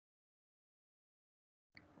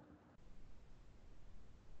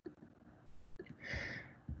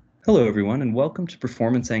Hello, everyone, and welcome to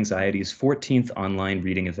Performance Anxiety's 14th online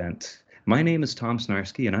reading event. My name is Tom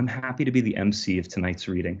Snarsky, and I'm happy to be the MC of tonight's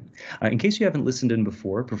reading. In case you haven't listened in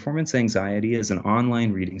before, Performance Anxiety is an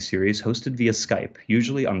online reading series hosted via Skype,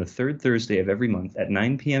 usually on the third Thursday of every month at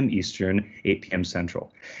 9 p.m. Eastern, 8 p.m.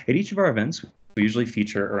 Central. At each of our events, we usually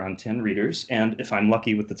feature around 10 readers, and if I'm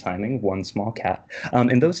lucky with the timing, one small cat.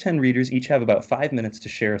 And those 10 readers each have about 5 minutes to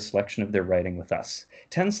share a selection of their writing with us.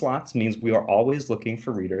 10 slots means we are always looking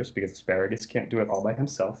for readers because Asparagus can't do it all by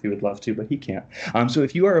himself. He would love to, but he can't. So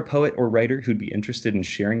if you are a poet or writer who'd be interested in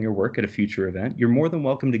sharing your work at a future event, you're more than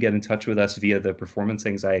welcome to get in touch with us via the Performance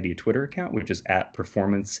Anxiety Twitter account, which is at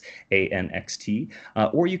performanceanxt,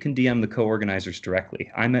 or you can DM the co-organizers directly.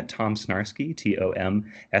 I'm at Tom Snarsky,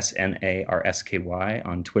 TomSnarsky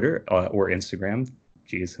on Twitter or Instagram.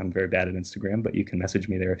 Geez, I'm very bad at Instagram, but you can message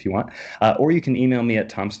me there if you want. Or you can email me at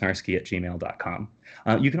tomsnarsky@gmail.com.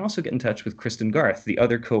 You can also get in touch with Kristin Garth, the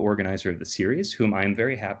other co-organizer of the series, whom I am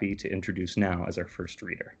very happy to introduce now as our first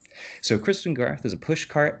reader. So Kristin Garth is a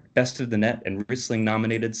pushcart, best of the net, and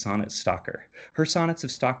Rissling-nominated sonnet stalker. Her sonnets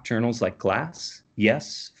have stocked journals like Glass,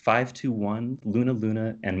 Yes, 521, Luna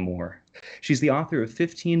Luna, and more. She's the author of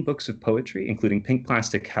 15 books of poetry, including Pink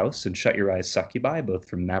Plastic House and Shut Your Eyes Succubi, both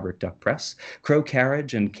from Maverick Duck Press, Crow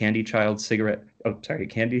Carriage and Candy Cigarette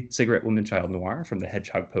Woman Child Noir from the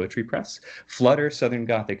Hedgehog Poetry Press, Flutter, Southern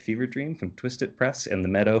Gothic Fever Dream from Twisted Press, and The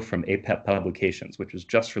Meadow from APEP Publications, which was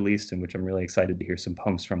just released and which I'm really excited to hear some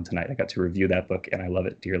poems from tonight. I got to review that book and I love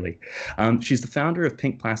it dearly. She's the founder of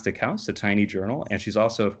Pink Plastic House, a tiny journal, and she's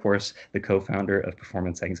also, of course, the co-founder of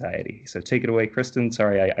Performance Anxiety. So take it away, Kristin.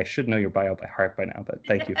 Sorry, I should know your bio by heart by now, but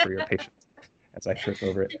thank you for your patience as I trip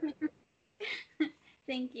over it.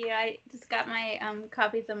 Thank you. I just got my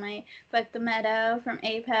copies of my book, The Meadow, from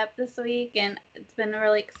APEP this week, and it's been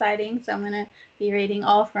really exciting. So I'm going to be reading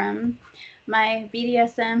all from my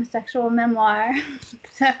BDSM sexual memoir.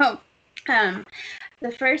 So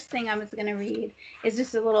the first thing I was going to read is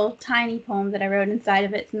just a little tiny poem that I wrote inside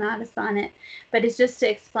of it. It's not a sonnet, but it's just to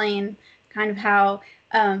explain kind of how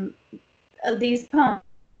these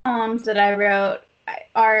poems that I wrote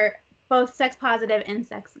are both sex positive and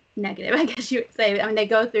sex negative, I guess you would say. I mean, they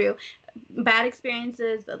go through bad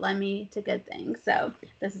experiences that led me to good things. So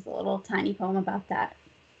this is a little tiny poem about that.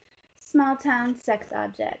 Small town sex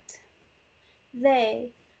object.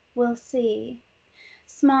 They will see.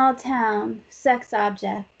 Small town sex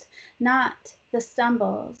object, not the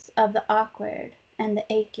stumbles of the awkward and the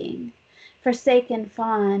aching. Forsaken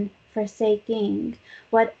fawn, forsaking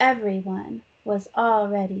what everyone was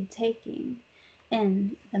already taking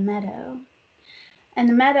in the meadow. And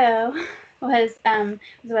the meadow was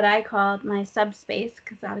what I called my subspace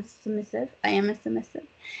because I was submissive. I am a submissive.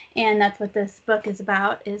 And that's what this book is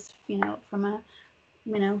about, is, from a,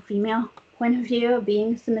 female point of view of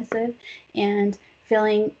being submissive and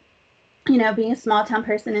feeling, being a small town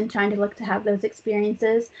person and trying to look to have those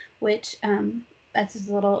experiences, which that's this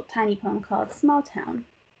little tiny poem called Small Town.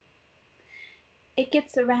 It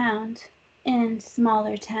gets around in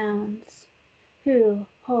smaller towns. Who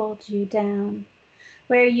hold you down,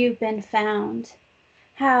 where you've been found,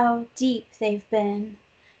 how deep they've been,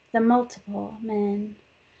 the multiple men,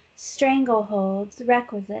 strangleholds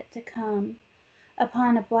requisite to come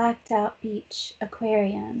upon a blacked out beach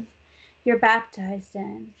aquarium you're baptized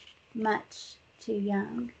in, much too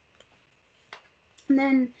young. And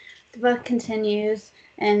then the book continues,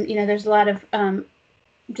 and there's a lot of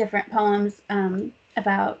different poems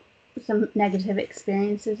about some negative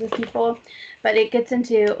experiences with people, but it gets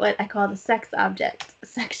into what I call the sex object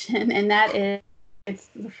section, and that is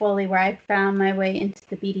fully where I found my way into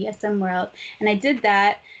the BDSM world. And I did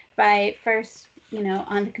that by first,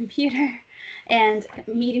 on the computer and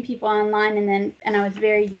meeting people online, and I was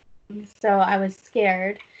very young, so I was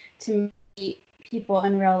scared to meet people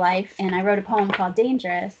in real life, and I wrote a poem called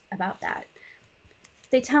Dangerous about that.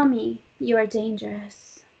 They tell me you are dangerous.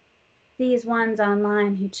 These ones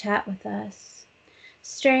online who chat with us,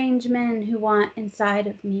 strange men who want inside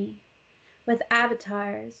of me, with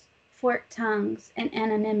avatars, forked tongues, and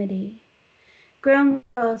anonymity, grown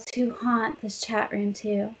girls who haunt this chat room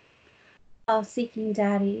too, all seeking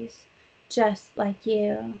daddies, just like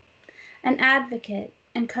you, an advocate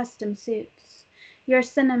in custom suits, your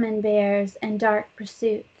cinnamon bears and dark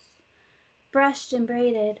pursuits, brushed and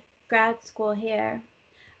braided grad school hair,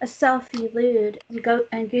 a selfie lewd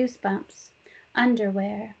and goosebumps,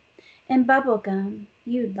 underwear, and bubblegum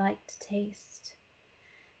you'd like to taste.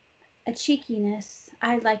 A cheekiness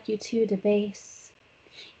I'd like you to debase.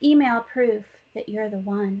 Email proof that you're the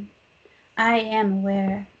one. I am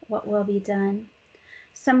aware what will be done.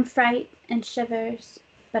 Some fright and shivers,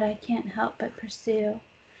 but I can't help but pursue.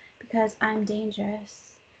 because I'm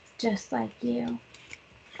dangerous, just like you.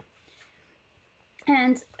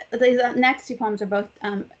 And the next two poems are both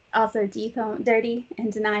also dirty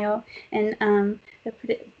and denial. And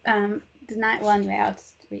denial. Well, anyway, I'll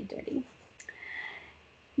just read dirty.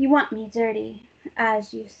 You want me dirty,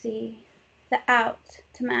 as you see, the out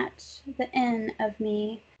to match the in of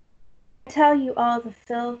me. I tell you all the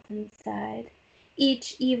filth inside,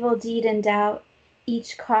 each evil deed and doubt,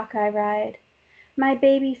 each cock I ride. My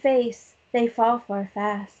baby face they fall for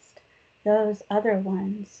fast, those other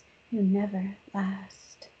ones who never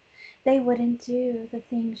last. They wouldn't do the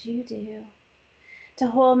things you do, to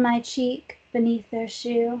hold my cheek beneath their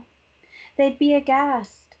shoe. They'd be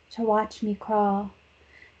aghast to watch me crawl,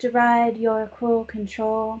 deride your cruel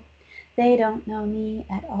control. They don't know me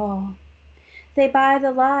at all. They buy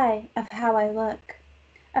the lie of how I look,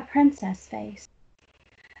 a princess face.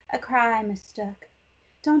 A cry mistook.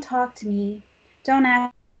 Don't talk to me, don't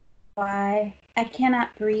ask why. I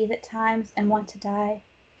cannot breathe at times and want to die.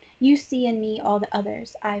 You see in me all the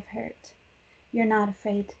others I've hurt. You're not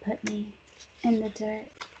afraid to put me in the dirt.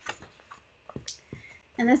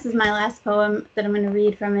 And this is my last poem that I'm going to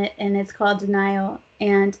read from it, and it's called Denial,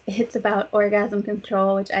 and it's about orgasm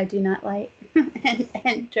control, which I do not like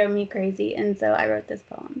and drove me crazy, and so I wrote this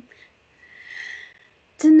poem.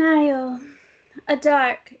 Denial, a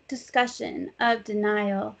dark discussion of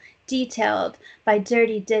denial, detailed by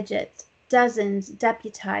dirty digits, dozens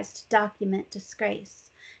deputized to document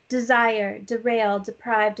disgrace. Desire, derailed,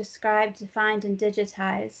 deprived, described, defined, and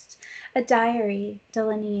digitized. A diary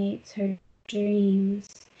delineates her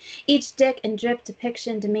dreams. Each dick and drip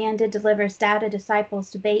depiction demanded delivers data disciples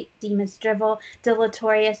debate, deem as drivel,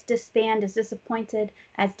 deleterious, disband as disappointed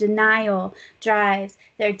as denial drives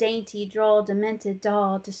their dainty, droll, demented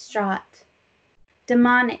doll distraught.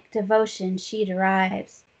 Demonic devotion she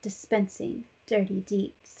derives, dispensing dirty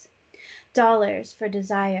deeds. Dollars for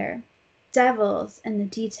desire, devils in the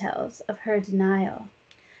details of her denial.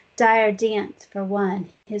 Dire dance for one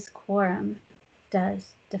his quorum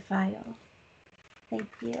does defile. Thank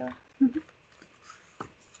you.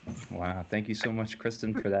 Wow, thank you so much,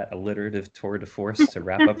 Kristin, for that alliterative tour de force to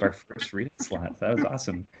wrap up our first reading slot. That was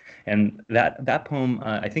awesome. And that poem,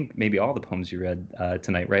 I think maybe all the poems you read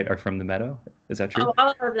tonight, right, are from The Meadow? Is that true? Oh,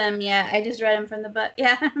 all of them, yeah. I just read them from the book.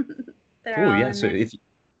 Yeah. Cool, yeah.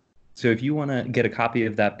 So if you want to get a copy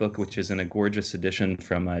of that book, which is in a gorgeous edition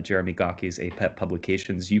from Jeremy Gawke's APEP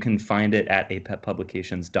Publications, you can find it at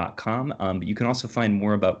apeppublications.com. But you can also find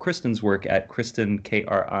more about Kristin's work at Kristin,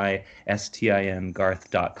 Kristin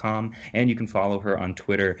Garth.com. And you can follow her on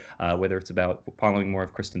Twitter, whether it's about following more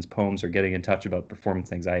of Kristin's poems or getting in touch about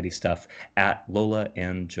performance anxiety stuff, at Lola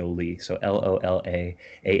and Jolie. So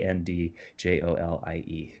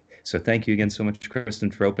LOLAANDJOLIE. So thank you again so much,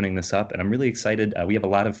 Kristin, for opening this up. And I'm really excited. We have a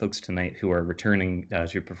lot of folks tonight who are returning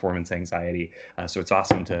to performance anxiety. So it's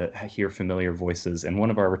awesome to hear familiar voices. And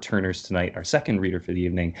one of our returners tonight, our second reader for the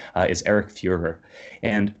evening, is Erik Fuhrer.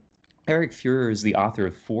 And Erik Fuhrer is the author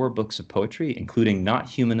of 4 books of poetry, including Not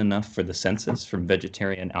Human Enough for the Census from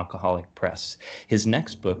Vegetarian Alcoholic Press. His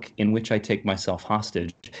next book, In Which I Take Myself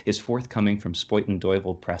Hostage, is forthcoming from Spuyten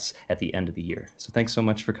Duyvil Press at the end of the year. So thanks so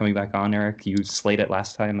much for coming back on, Erik. You slayed it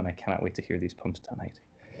last time, and I cannot wait to hear these poems tonight.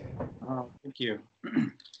 Oh, thank you.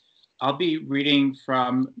 I'll be reading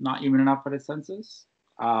from Not Human Enough for the Census.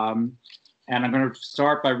 And I'm going to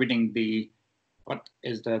start by reading what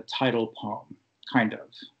is the title poem, kind of.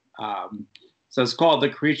 So it's called The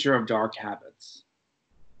Creature of Dark Habits.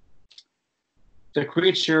 The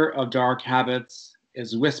creature of dark habits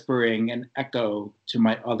is whispering an echo to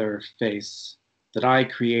my other face that I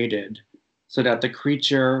created so that the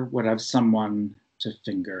creature would have someone to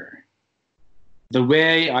finger. The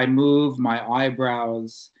way I move my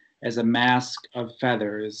eyebrows as a mask of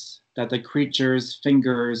feathers that the creature's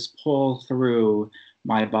fingers pull through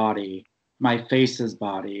my body, my face's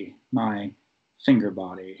body, my finger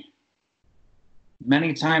body.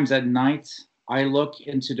 Many times at night, I look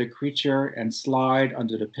into the creature and slide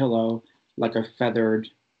under the pillow like a feathered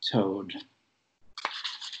toad.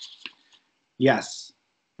 Yes,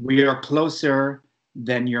 we are closer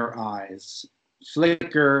than your eyes.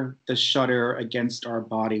 Flicker the shutter against our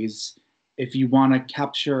bodies if you want to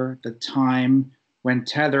capture the time when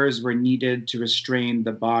tethers were needed to restrain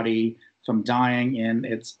the body from dying in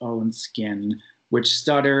its own skin, which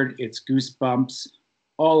stuttered its goosebumps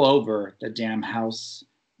all over the damn house,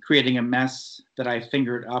 creating a mess that I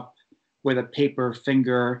fingered up with a paper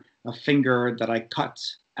finger, a finger that I cut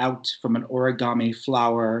out from an origami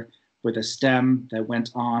flower with a stem that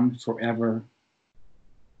went on forever,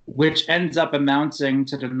 which ends up amounting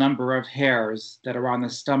to the number of hairs that are on the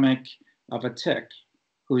stomach of a tick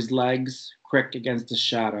whose legs crick against a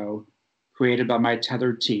shadow created by my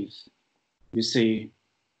tethered teeth. You see,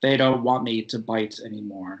 they don't want me to bite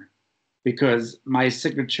anymore because my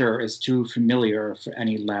signature is too familiar for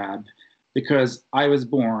any lab, because I was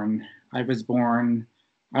born a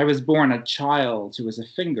child who is a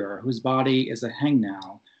finger, whose body is a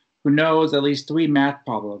hangnail, who knows at least 3 math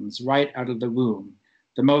problems right out of the womb,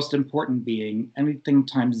 the most important being anything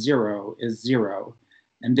times 0 is 0,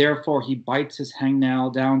 and therefore he bites his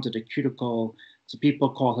hangnail down to the cuticle, so people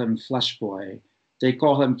call him Flesh Boy. They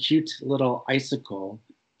call him Cute Little Icicle.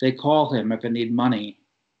 They call him, if I need money,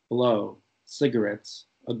 blow, cigarettes,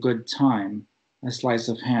 a good time, a slice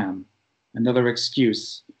of ham, another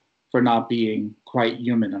excuse for not being quite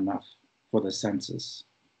human enough for the census.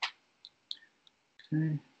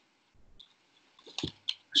 Okay.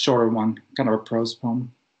 Shorter one, kind of a prose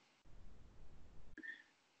poem.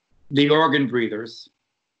 The Organ Breathers.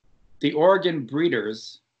 The organ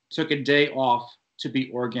breeders took a day off to be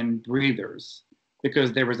organ breathers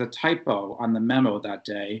because there was a typo on the memo that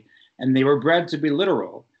day and they were bred to be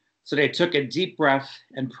literal. So they took a deep breath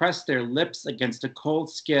and pressed their lips against the cold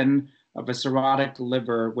skin of a cirrhotic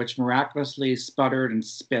liver, which miraculously sputtered and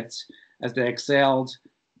spit as they exhaled,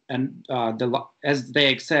 and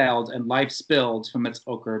life spilled from its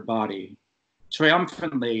ochre body.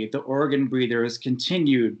 Triumphantly, the organ breathers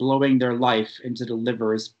continued blowing their life into the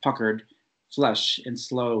liver's puckered flesh in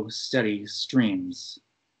slow, steady streams.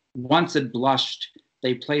 Once it blushed,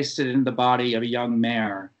 they placed it in the body of a young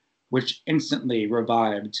mare, which instantly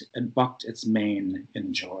revived and bucked its mane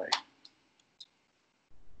in joy.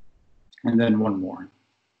 And then one more.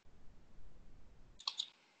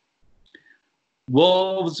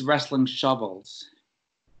 Wolves wrestling shovels.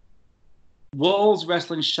 Wolves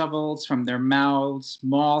wrestling shovels from their mouths,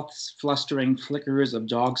 moths flustering flickers of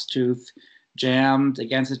dog's tooth, jammed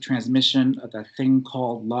against the transmission of that thing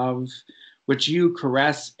called love, which you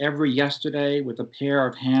caress every yesterday with a pair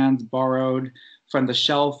of hands borrowed from the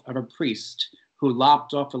shelf of a priest who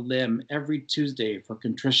lopped off a limb every Tuesday for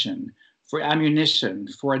contrition, for ammunition,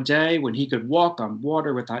 for a day when he could walk on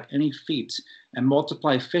water without any feet and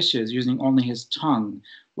multiply fishes using only his tongue,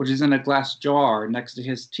 which is in a glass jar next to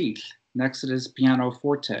his teeth, next to his piano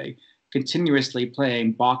forte, continuously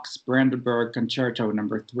playing Bach's Brandenburg Concerto No.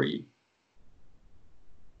 3.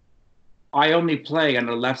 I only play on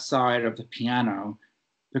the left side of the piano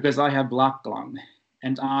because I have black lung,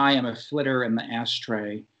 and I am a flitter in the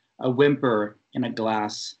ashtray, a whimper in a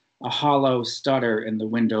glass, a hollow stutter in the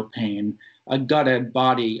window pane, a gutted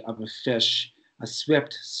body of a fish, a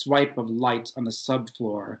swift swipe of light on the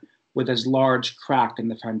subfloor with a large crack in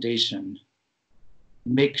the foundation.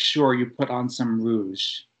 Make sure you put on some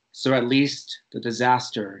rouge, so at least the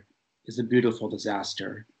disaster is a beautiful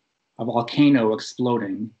disaster, a volcano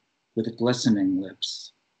exploding with glistening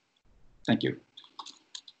lips. Thank you.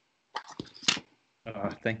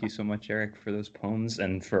 Thank you so much, Erik, for those poems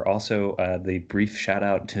and for also the brief shout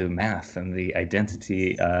out to math and the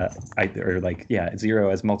identity, zero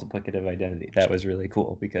as multiplicative identity. That was really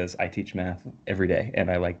cool because I teach math every day and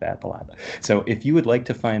I like that a lot. So if you would like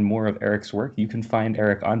to find more of Erik's work, you can find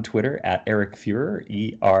Erik on Twitter at Erik Fuhrer,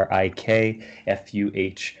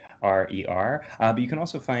 ErikFuhrer. But you can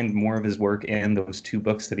also find more of his work in those 2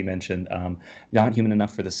 books that he mentioned, Not Human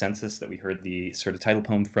Enough for the Census, that we heard the sort of title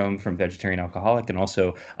poem from Vegetarian Alcoholic, and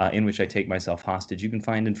also In Which I Take Myself Hostage. You can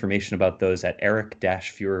find information about those at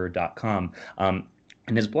erik-fuhrer.com.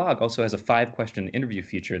 And his blog also has a 5-question interview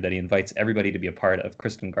feature that he invites everybody to be a part of.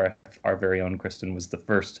 Kristin Garth, our very own Kristin, was the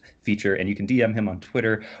first feature, and you can DM him on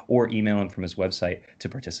Twitter or email him from his website to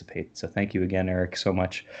participate. So thank you again, Erik, so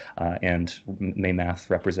much, and may math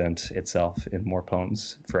represent itself in more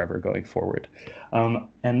poems forever going forward.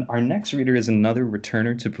 And our next reader is another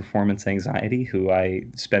returner to performance anxiety, who I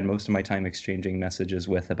spend most of my time exchanging messages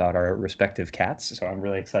with about our respective cats. So I'm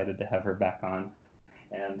really excited to have her back on.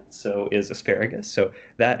 And so is Asparagus. So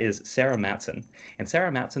that is Sara Matson. And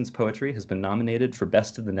Sara Matson's poetry has been nominated for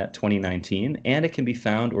Best of the Net 2019, and it can be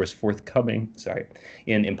found or is forthcoming,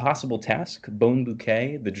 in Impossible Task, Bone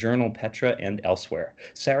Bouquet, The Journal Petra, and elsewhere.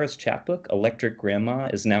 Sara's chapbook, Electric Grandma,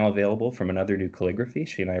 is now available from Another New Calligraphy.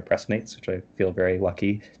 She and I are pressmates, which I feel very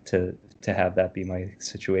lucky to have that be my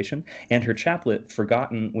situation. And her chaplet,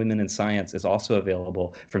 Forgotten Women in Science, is also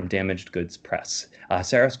available from Damaged Goods Press.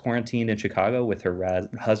 Sara's quarantined in Chicago with her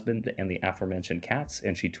husband and the aforementioned cats,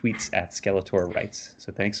 and she tweets at Skeletor Writes.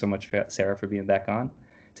 So thanks so much, Sara, for being back on.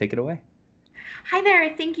 Take it away. Hi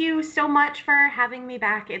there. Thank you so much for having me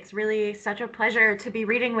back. It's really such a pleasure to be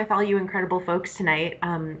reading with all you incredible folks tonight,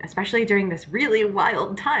 especially during this really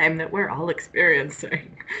wild time that we're all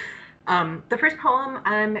experiencing. The first poem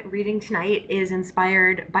I'm reading tonight is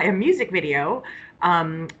inspired by a music video.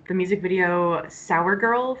 The music video Sour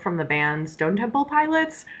Girl from the band Stone Temple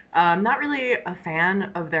Pilots. I'm not really a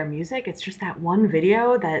fan of their music. It's just that one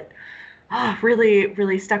video that really,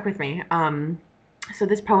 really stuck with me. So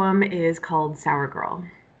this poem is called Sour Girl.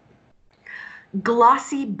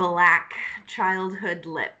 Glossy black childhood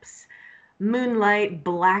lips, moonlight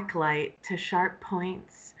black light to sharp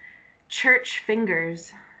points, church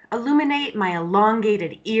fingers illuminate my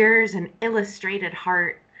elongated ears and illustrated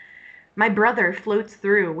heart. My brother floats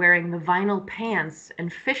through wearing the vinyl pants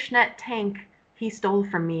and fishnet tank he stole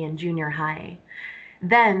from me in junior high.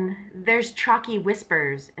 Then there's chalky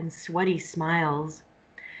whispers and sweaty smiles.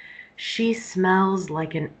 She smells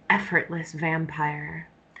like an effortless vampire.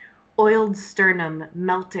 Oiled sternum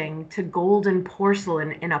melting to golden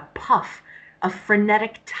porcelain in a puff of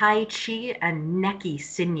frenetic tai chi and necky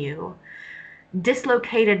sinew.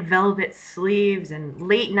 Dislocated velvet sleeves and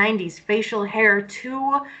late 90s facial hair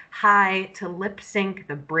too high to lip sync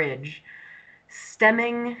the bridge.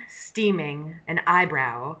 Stemming, steaming, an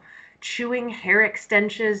eyebrow, chewing hair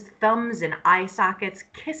extensions, thumbs and eye sockets,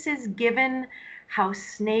 kisses given how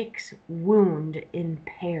snakes wound in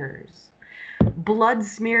pairs.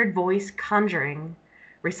 Blood-smeared voice conjuring,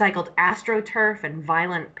 recycled astroturf and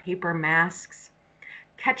violent paper masks.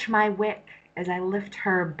 Catch my wick as I lift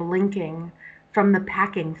her blinking from the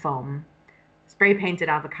packing foam. Spray-painted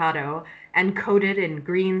avocado and coated in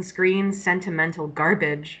green screen sentimental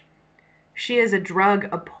garbage. She is a drug,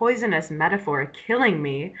 a poisonous metaphor killing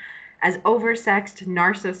me as oversexed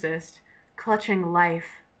narcissist clutching life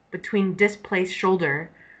between displaced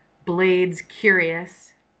shoulder, blades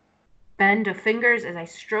curious. Bend of fingers as I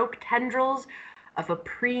stroke tendrils of a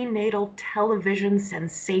prenatal television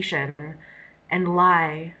sensation and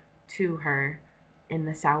lie to her in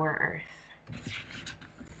the sour earth.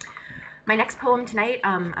 My next poem tonight,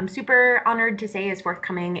 I'm super honored to say is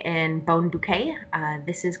forthcoming in Bone Bouquet.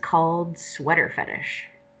 This is called Sweater Fetish.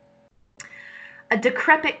 A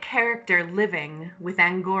decrepit character living with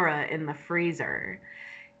Angora in the freezer.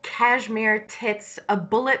 Cashmere tits, a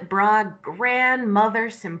bullet bra, grandmother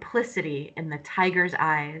simplicity in the tiger's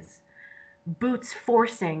eyes. Boots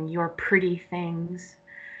forcing your pretty things.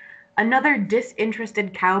 Another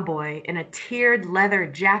disinterested cowboy in a tiered leather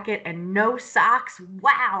jacket and no socks.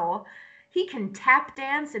 Wow! He can tap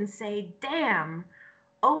dance and say, damn.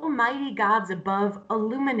 Almighty gods above,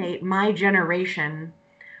 illuminate my generation.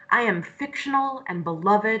 I am fictional and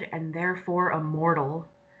beloved and therefore immortal.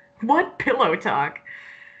 What pillow talk!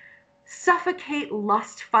 Suffocate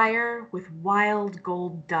lust fire with wild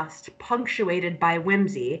gold dust, punctuated by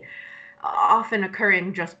whimsy, often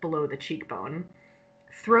occurring just below the cheekbone.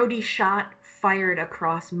 Throaty shot fired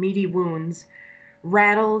across meaty wounds,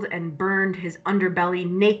 rattled and burned his underbelly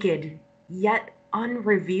naked, yet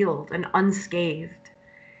unrevealed and unscathed.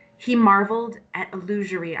 He marveled at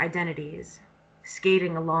illusory identities,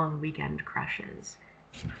 skating along weekend crushes.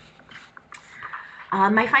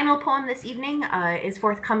 My final poem this evening is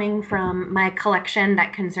forthcoming from my collection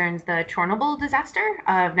that concerns the Chernobyl disaster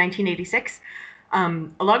of 1986.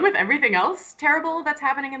 Along with everything else terrible that's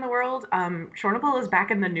happening in the world, Chernobyl is back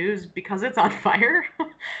in the news because it's on fire,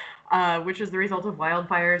 which is the result of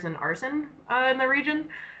wildfires and arson in the region.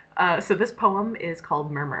 So this poem is called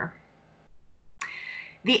Murmur.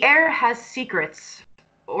 The air has secrets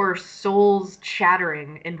or souls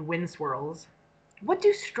chattering in wind swirls. What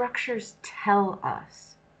do structures tell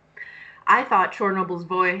us? I thought Chernobyl's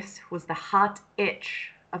voice was the hot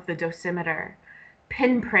itch of the dosimeter,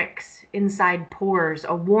 pinpricks inside pores,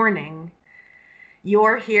 a warning.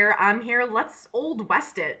 You're here, I'm here, let's Old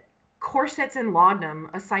West it. Corsets and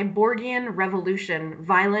laudanum, a cyborgian revolution,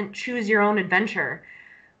 violent choose your own adventure.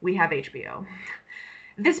 We have HBO.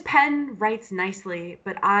 This pen writes nicely,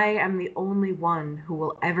 but I am the only one who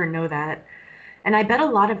will ever know that. And I bet a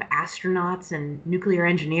lot of astronauts and nuclear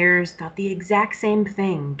engineers thought the exact same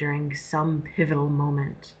thing during some pivotal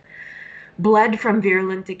moment. Bled from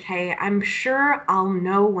virulent decay, I'm sure I'll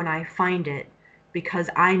know when I find it, because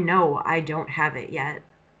I know I don't have it yet.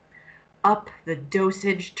 Up the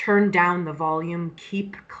dosage, turn down the volume,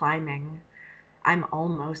 keep climbing. I'm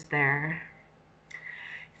almost there.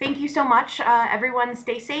 Thank you so much. Everyone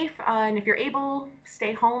stay safe, and if you're able,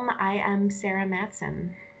 stay home. I am Sara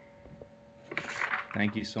Matson.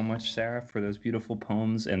 Thank you so much, Sarah, for those beautiful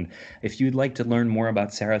poems. And if you'd like to learn more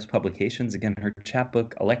about Sarah's publications, again, her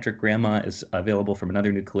chapbook, Electric Grandma, is available from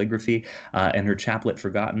Another New Calligraphy, and her chaplet,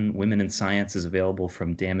 Forgotten Women in Science, is available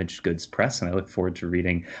from Damaged Goods Press. And I look forward to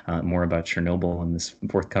reading more about Chernobyl in this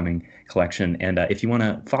forthcoming collection. And if you want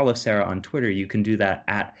to follow Sarah on Twitter, you can do that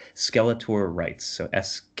at Skeletor Writes. So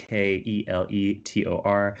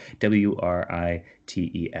SKELETORWRITES.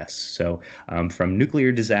 So from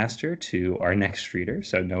nuclear disaster to our next reader,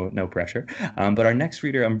 so no pressure. But our next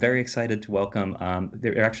reader, I'm very excited to welcome.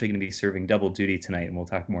 They're actually going to be serving double duty tonight, and we'll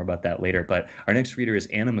talk more about that later. But our next reader is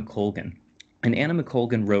Anna McColgan. And Anna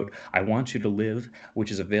McColgan wrote I Want You to Live,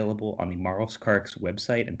 which is available on the Marl Skarks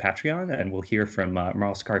website and Patreon. And we'll hear from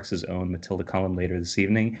Marl Skarks' own Mathilda Cullen later this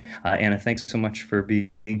evening. Anna, thanks so much for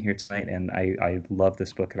being here tonight. And I love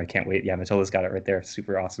this book, and I can't wait. Yeah, Mathilda's got it right there.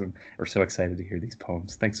 Super awesome. We're so excited to hear these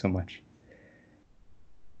poems. Thanks so much.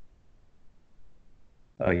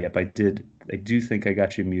 Oh, yep, I do think I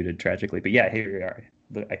got you muted tragically. But yeah, here we are.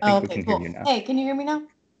 I think we can hear you now. Hey, can you hear me now?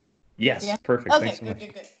 Yes, Yeah. perfect. Okay, Thanks so much.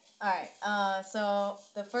 good. All right. So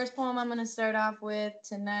the first poem I'm going to start off with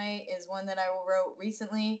tonight is one that I wrote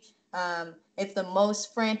recently. It's the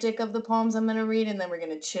most frantic of the poems I'm going to read, and then we're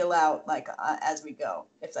going to chill out like as we go,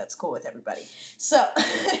 if that's cool with everybody. So,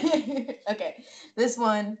 okay, this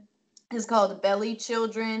one is called Belly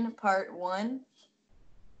Children Part 1.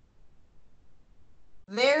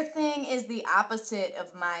 Their thing is the opposite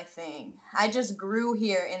of my thing. I just grew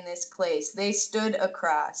here in this place. They stood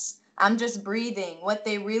across. I'm just breathing. What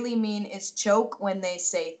they really mean is choke when they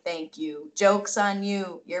say thank you. Joke's on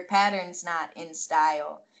you. Your pattern's not in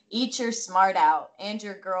style. Eat your smart out and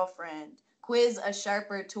your girlfriend. Quiz a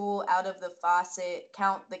sharper tool out of the faucet.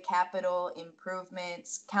 Count the capital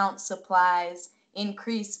improvements. Count supplies.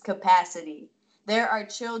 Increase capacity. There are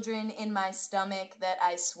children in my stomach that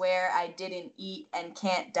I swear I didn't eat and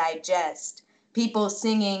can't digest. People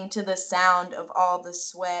singing to the sound of all the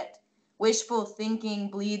sweat. Wishful thinking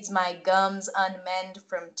bleeds my gums unmend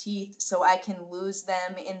from teeth so I can lose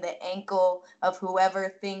them in the ankle of whoever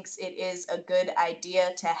thinks it is a good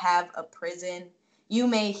idea to have a prison. You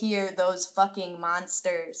may hear those fucking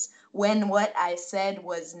monsters when what I said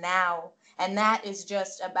was now, and that is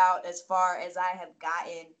just about as far as I have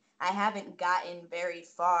gotten. I haven't gotten very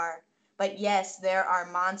far. But yes, there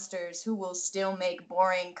are monsters who will still make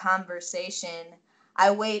boring conversation.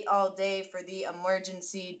 I wait all day for the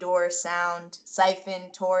emergency door sound,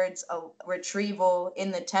 siphon towards a retrieval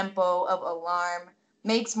in the tempo of alarm.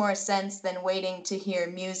 Makes more sense than waiting to hear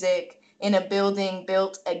music in a building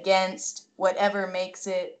built against whatever makes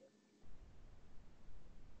it.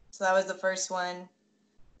 So that was the first one.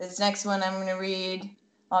 This next one I'm going to read.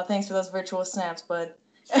 Oh, thanks for those virtual snaps, bud.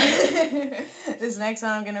 This next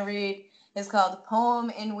one I'm going to read is called Poem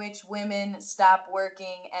in Which Women Stop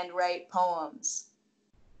Working and Write Poems.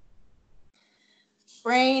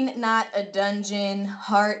 Brain not a dungeon,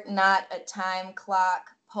 heart not a time clock,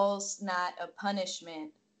 pulse not a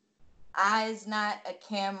punishment. Eyes not a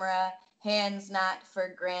camera, hands not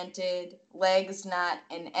for granted, legs not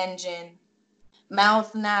an engine.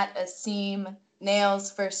 Mouth not a seam,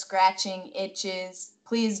 nails for scratching itches.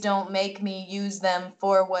 Please don't make me use them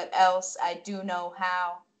for what else I do know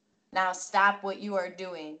how. Now stop what you are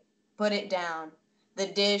doing. Put it down. The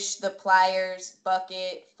dish, the pliers,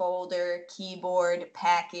 bucket, folder, keyboard,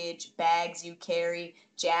 package, bags you carry,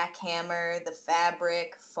 jackhammer, the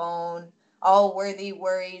fabric, phone, all worthy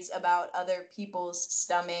worries about other people's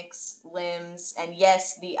stomachs, limbs, and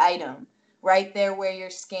yes, the item. Right there where you're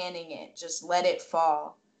scanning it, just let it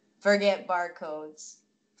fall. Forget barcodes.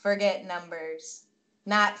 Forget numbers.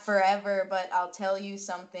 Not forever, but I'll tell you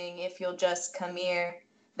something if you'll just come here.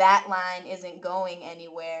 That line isn't going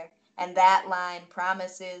anywhere, and that line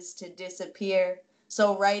promises to disappear.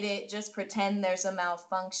 So write it, just pretend there's a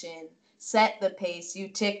malfunction. Set the pace, you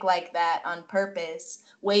tick like that on purpose.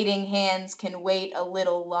 Waiting hands can wait a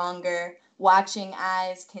little longer. Watching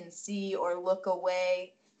eyes can see or look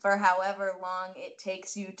away. For however long it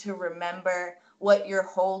takes you to remember what you're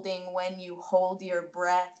holding when you hold your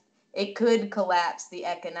breath. It could collapse the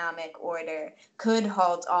economic order, could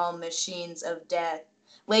halt all machines of death.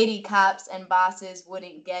 Lady cops and bosses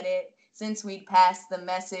wouldn't get it, since we'd pass the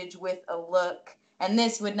message with a look. And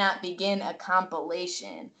this would not begin a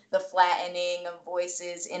compilation, the flattening of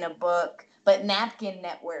voices in a book, but napkin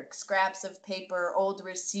network, scraps of paper, old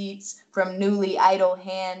receipts from newly idle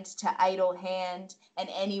hand to idle hand, and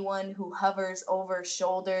anyone who hovers over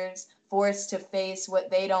shoulders, forced to face what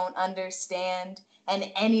they don't understand.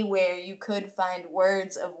 And anywhere you could find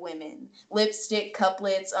words of women, lipstick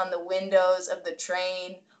couplets on the windows of the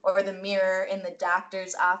train, or the mirror in the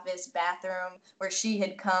doctor's office bathroom where she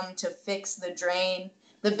had come to fix the drain.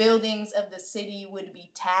 The buildings of the city would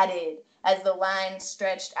be tatted as the line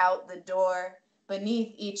stretched out the door.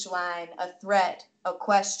 Beneath each line, a threat, a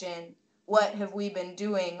question. What have we been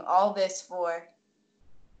doing all this for?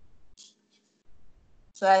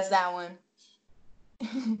 So that's that one.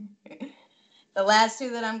 The last two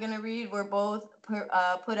that I'm going to read were both put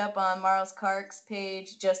up on Marls Kark's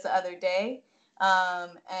page just the other day.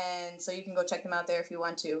 And so you can go check them out there if you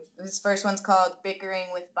want to. This first one's called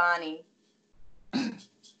Bickering with Bonnie.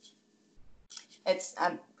 It's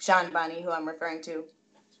Sean Bonnie, who I'm referring to.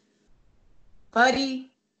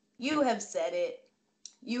 Buddy, you have said it.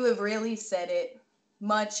 You have really said it.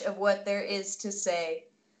 Much of what there is to say.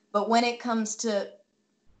 But when it comes to,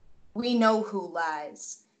 we know who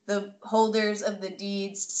lies. The holders of the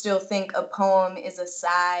deeds still think a poem is a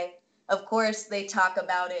sigh. Of course, they talk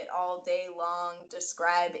about it all day long,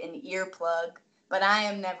 describe an earplug. But I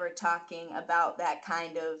am never talking about that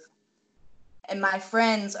kind of, and my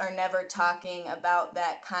friends are never talking about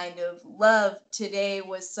that kind of love. Today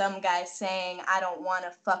was some guy saying, I don't want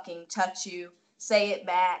to fucking touch you. Say it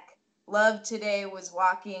back. Love today was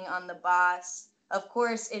walking on the boss. Of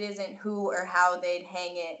course, it isn't who or how they'd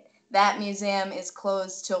hang it. That museum is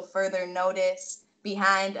closed till further notice.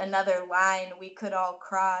 Behind another line we could all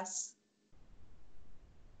cross.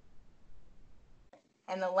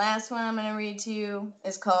 And the last one I'm going to read to you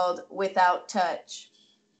is called Without Touch.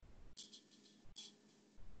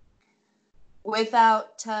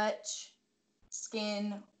 Without touch,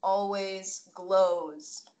 skin always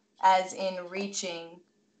glows, as in reaching,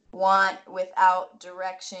 want without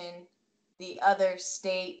direction, the other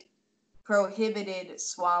state, prohibited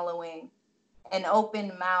swallowing. An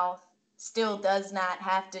open mouth still does not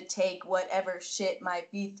have to take whatever shit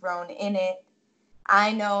might be thrown in it.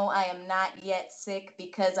 I know I am not yet sick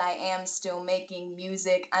because I am still making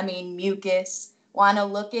mucus. Wanna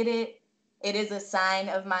look at it? It is a sign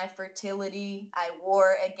of my fertility I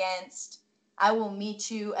war against. I will meet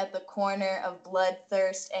you at the corner of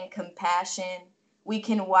bloodthirst and compassion. We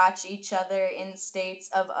can watch each other in states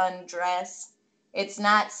of undress. It's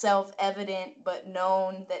not self-evident but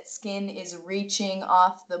known that skin is reaching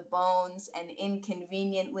off the bones and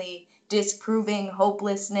inconveniently disproving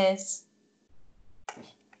hopelessness.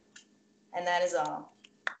 And that is all.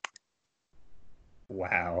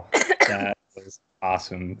 Wow, that was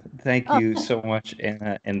awesome. Thank you so much,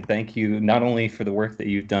 Anna, and thank you not only for the work that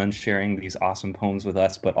you've done sharing these awesome poems with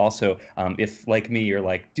us, but also if, like me, you're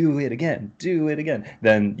like, do it again,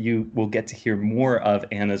 then you will get to hear more of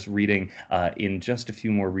Anna's reading in just a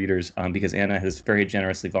few more readers, because Anna has very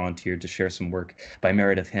generously volunteered to share some work by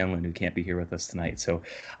Meredith Hanlin, who can't be here with us tonight. So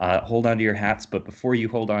hold on to your hats, but before you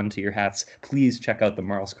hold on to your hats, please check out the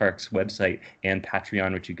Marls Kark's website and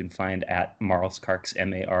Patreon, which you can find at Marls Kark's,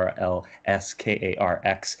 MarlsKarx,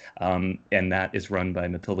 and that is run by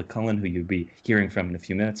Mathilda Cullen, who you'll be hearing from in a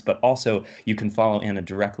few minutes. But also, you can follow Anna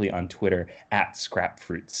directly on Twitter at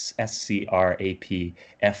Scrapfruits, SCRAPFRUIT.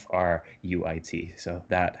 So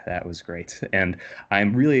that was great. And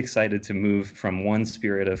I'm really excited to move from one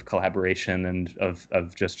spirit of collaboration and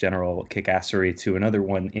of just general kickassery to another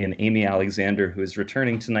one in Amy Alexander, who is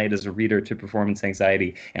returning tonight as a reader to Performance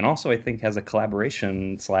Anxiety, and also I think has a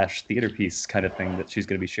collaboration / theater piece kind of thing that she's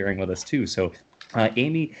going to be sharing with us too. So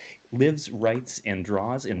Amy lives, writes, and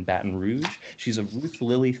draws in Baton Rouge. She's a Ruth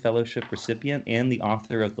Lilly Fellowship recipient and the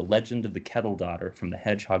author of The Legend of the Kettle Daughter from the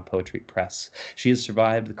Hedgehog Poetry Press. She has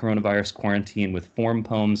survived the coronavirus quarantine with Form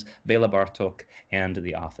Poems, Bela Bartok, and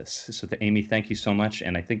The Office. So Amy, thank you so much,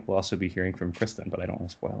 and I think we'll also be hearing from Kristin, but I don't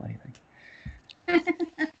want to spoil anything.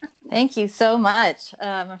 Thank you so much.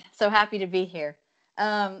 So happy to be here.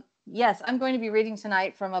 Yes, I'm going to be reading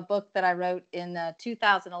tonight from a book that I wrote in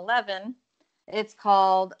 2011. It's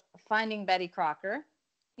called Finding Betty Crocker.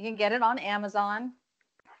 You can get it on Amazon,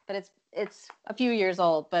 but it's a few years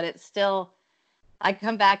old, but it's still, I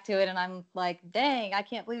come back to it and I'm like, dang, I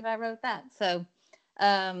can't believe I wrote that. So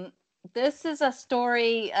this is a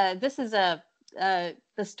story, the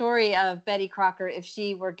story of Betty Crocker if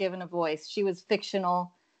she were given a voice. She was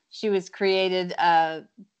fictional. She was created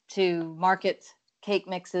to market cake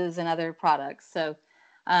mixes and other products. So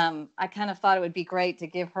I kind of thought it would be great to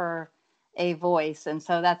give her a voice. And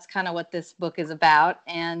so that's kind of what this book is about.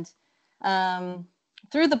 And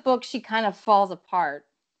through the book, she kind of falls apart.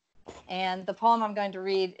 And the poem I'm going to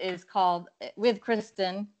read is called, with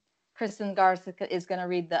Kristin Garth is going to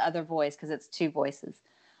read the other voice because it's two voices.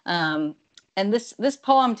 And this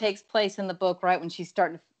poem takes place in the book right when she's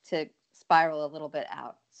starting to spiral a little bit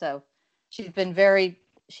out. So she's been very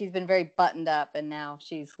buttoned up and now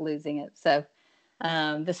she's losing it. So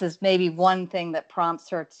This is maybe one thing that prompts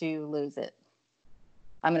her to lose it.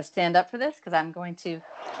 I'm going to stand up for this because I'm going to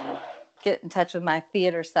get in touch with my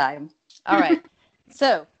theater side. All right.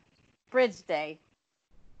 So, Bridge Day.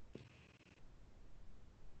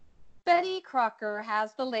 Betty Crocker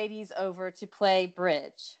has the ladies over to play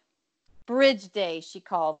bridge. Bridge Day, she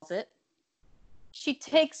calls it. She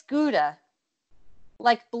takes Gouda,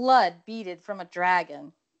 like blood beaded from a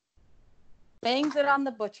dragon, bangs it on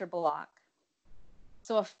the butcher block,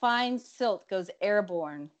 so a fine silt goes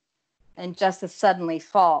airborne and just as suddenly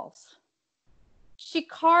falls. She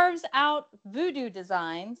carves out voodoo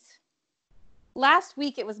designs. Last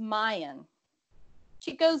week it was Mayan.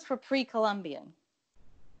 She goes for pre-Columbian.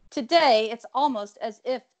 Today it's almost as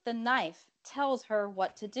if the knife tells her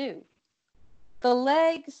what to do. The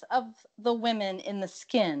legs of the women in the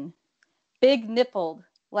skin, big nippled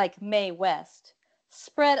like Mae West,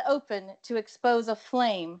 spread open to expose a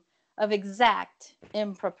flame of exact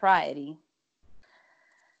impropriety.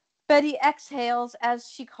 Betty exhales as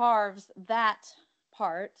she carves that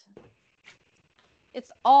part.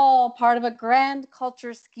 It's all part of a grand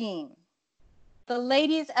culture scheme. The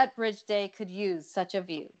ladies at Bridge Day could use such a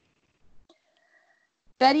view.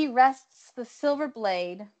 Betty rests the silver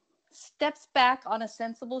blade, steps back on a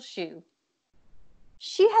sensible shoe.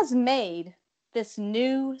 She has made this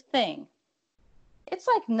new thing. It's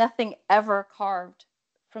like nothing ever carved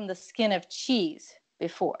from the skin of cheese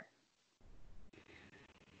before.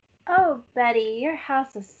 Oh, Betty, your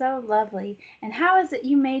house is so lovely. And how is it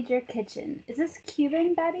you made your kitchen? Is this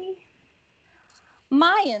Cuban, Betty?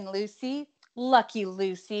 Mayan, Lucy, lucky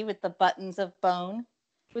Lucy with the buttons of bone,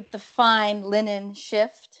 with the fine linen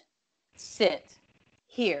shift. Sit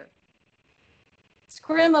here.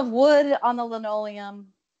 Scrim of wood on the linoleum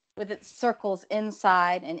with its circles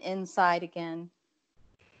inside and inside again.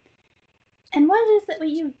 And what is it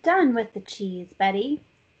you've done with the cheese, Betty?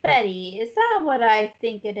 Betty, is that what I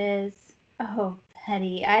think it is? Oh,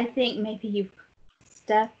 Betty, I think maybe you've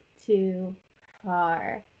stepped too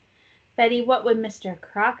far. Betty, what would Mr.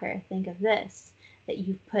 Crocker think of this? That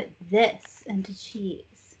you've put this into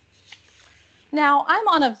cheese? Now, I'm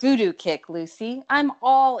on a voodoo kick, Lucy. I'm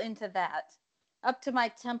all into that. Up to my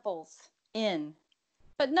temples, in.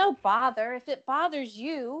 But no bother if it bothers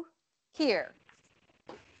you. Here.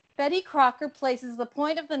 Betty Crocker places the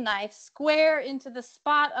point of the knife square into the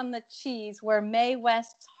spot on the cheese where Mae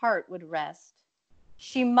West's heart would rest.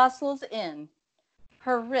 She muscles in.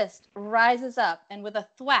 Her wrist rises up, and with a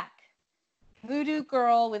thwack, voodoo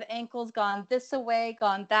girl with ankles gone this away,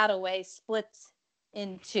 gone that away, splits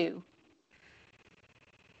in two.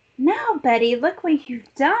 Now, Betty, look what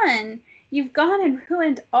you've done. You've gone and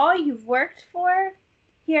ruined all you've worked for.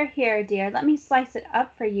 Here, dear, let me slice it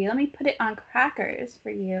up for you. Let me put it on crackers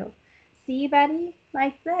for you. See, Betty?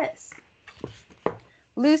 Like this.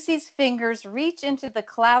 Lucy's fingers reach into the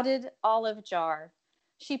clouded olive jar.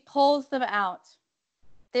 She pulls them out.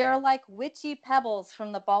 They are like witchy pebbles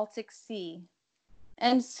from the Baltic Sea.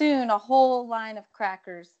 And soon a whole line of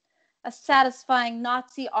crackers, a satisfying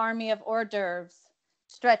Nazi army of hors d'oeuvres,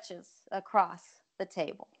 stretches across the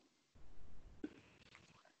table.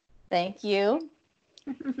 Thank you.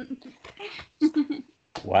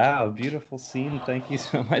 Wow, beautiful scene. Thank you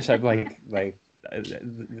so much. I'm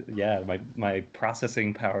yeah, my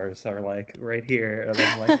processing powers are like right here, and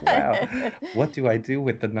I'm like, wow, what do I do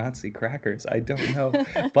with the Nazi crackers? I don't know,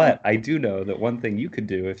 but I do know that one thing you could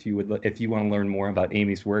do if you want to learn more about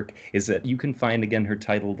Amy's work is that you can find again her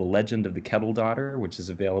title, The Legend of the Kettle Daughter, which is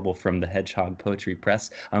available from the Hedgehog Poetry Press.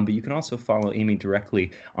 But you can also follow Amy directly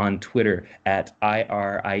on Twitter at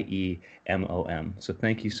IRIEMOM. So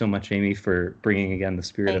thank you so much, Amy, for bringing again the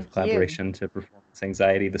spirit of collaboration to performance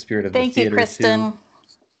anxiety, the spirit of the theater. Thank you, Kristin.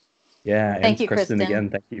 Yeah, thank you, Kristin.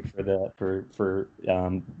 Again, thank you for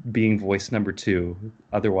being voice number 2.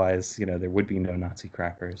 Otherwise, there would be no Nazi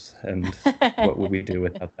crackers, and what would we do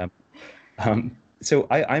without them? So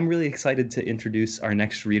I'm really excited to introduce our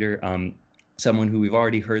next reader. Someone who we've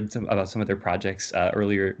already heard about some of their projects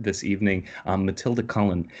earlier this evening, Mathilda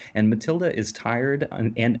Cullen. And Mathilda is tired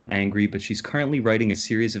and angry, but she's currently writing a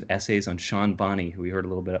series of essays on Sean Bonney, who we heard a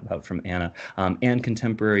little bit about from Anna, and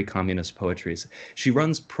contemporary communist poetries. She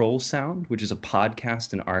runs Prole Sound, which is a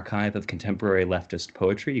podcast and archive of contemporary leftist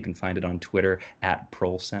poetry. You can find it on Twitter at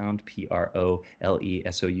Prole Sound, PROLESOUND.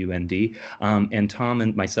 And Tom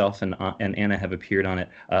and myself and Anna have appeared on it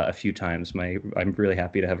a few times. I'm really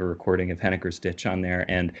happy to have a recording of Henniker's Ditch on there,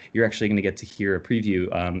 and you're actually going to get to hear a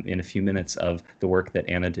preview in a few minutes of the work that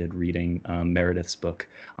Anna did reading Meredith's book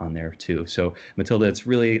on there too. So Mathilda, it's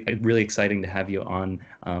really, really exciting to have you on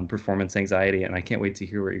Performance Anxiety, and I can't wait to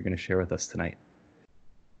hear what you're going to share with us tonight.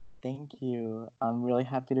 Thank you. I'm really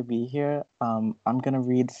happy to be here. I'm gonna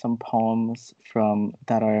read some poems from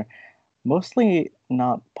that are mostly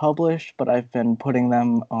not published, but I've been putting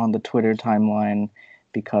them on the Twitter timeline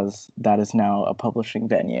because that is now a publishing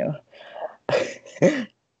venue.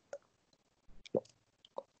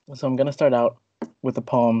 So I'm gonna start out with a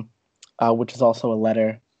poem, which is also a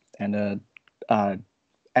letter and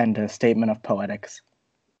a statement of poetics.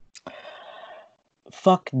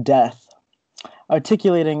 Fuck death.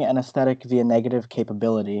 Articulating an aesthetic via negative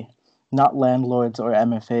capability. Not landlords or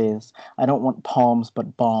MFAs. I don't want palms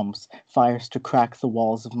but bombs, fires to crack the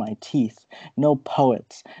walls of my teeth. No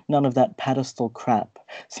poets, none of that pedestal crap.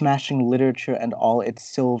 Smashing literature and all its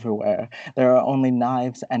silverware. There are only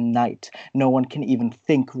knives and night. No one can even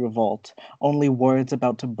think revolt. Only words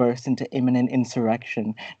about to burst into imminent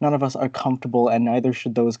insurrection. None of us are comfortable, and neither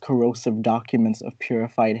should those corrosive documents of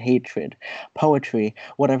purified hatred. Poetry,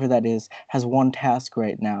 whatever that is, has one task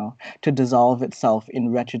right now, to dissolve itself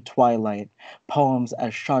in wretched twilight. Poems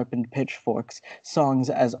as sharpened pitchforks, songs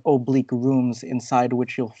as oblique rooms inside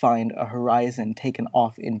which you'll find a horizon taken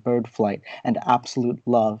off in bird flight and absolute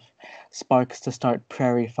love. Sparks to start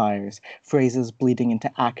prairie fires, phrases bleeding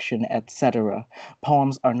into action, etc.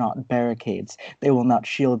 Poems are not barricades. They will not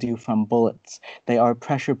shield you from bullets. They are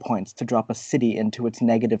pressure points to drop a city into its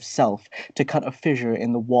negative self, to cut a fissure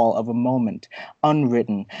in the wall of a moment,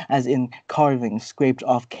 unwritten, as in carvings scraped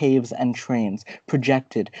off caves and trains,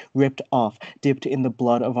 projected, ripped off, dipped in the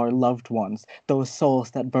blood of our loved ones, those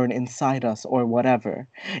souls that burn inside us or whatever.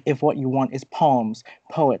 If what you want is poems,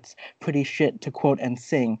 poets, pretty shit to quote and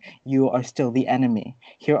sing, you are still the enemy.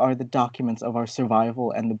 Here are the documents of our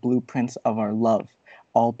survival and the blueprints of our love.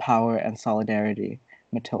 All power and solidarity.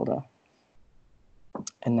 Mathilda.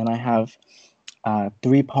 And then I have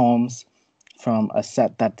 3 poems from a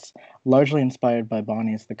set that's largely inspired by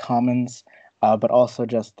Bonnie's The Commons, but also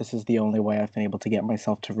just this is the only way I've been able to get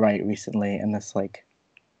myself to write recently in this like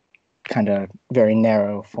kind of very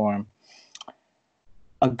narrow form.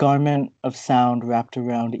 A garment of sound wrapped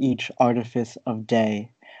around each artifice of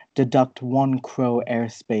day. Deduct one crow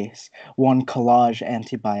airspace, one collage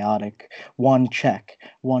antibiotic, one check,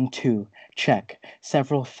 1, 2, check,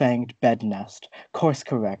 several fanged bed nest, course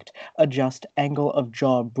correct, adjust angle of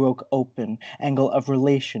jaw broke open, angle of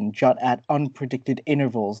relation jut at unpredicted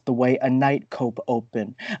intervals the way a night cope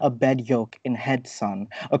open, a bed yoke in head sun,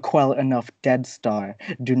 a quell enough dead star,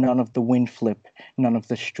 do none of the wind flip, none of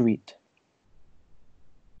the street.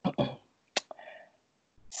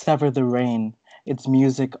 Sever the rain, its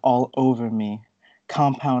music all over me.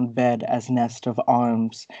 Compound bed as nest of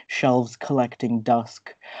arms, shelves collecting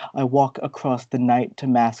dusk. I walk across the night to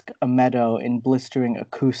mask a meadow in blistering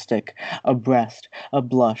acoustic, a breast, a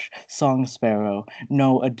blush, song sparrow,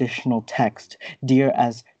 no additional text, dear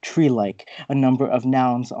as tree-like, a number of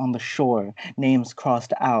nouns on the shore, names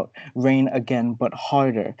crossed out, rain again but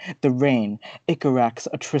harder, the rain, Icarax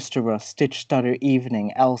a Tristera, stitch stutter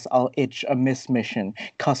evening, else I'll itch a mismission,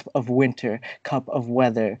 cusp of winter, cup of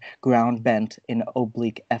weather, ground bent in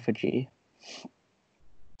oblique effigy.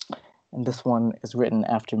 And this one is written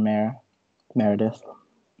after Meredith.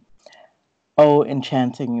 Oh,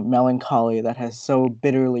 enchanting melancholy that has so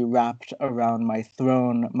bitterly wrapped around my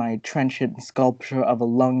throne, my trenchant sculpture of a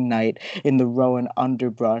lung night in the rowan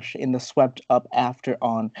underbrush, in the swept up after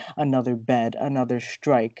on, another bed, another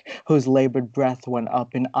strike, whose labored breath went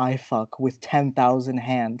up in eye fuck with 10,000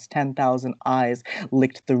 hands, 10,000 eyes,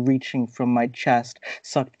 licked the reaching from my chest,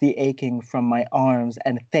 sucked the aching from my arms,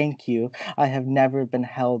 and thank you, I have never been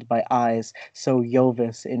held by eyes so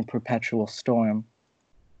Jovis in perpetual storm.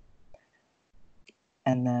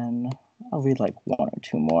 And then I'll read like 1 or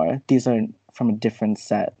 2 more. These are from a different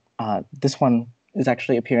set. This one is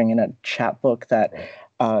actually appearing in a chapbook that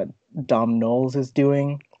Dom Knowles is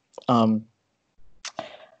doing. I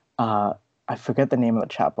forget the name of the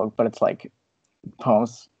chapbook, but it's like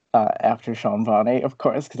poems after Sean Vonnet, of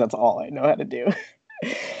course, because that's all I know how to do.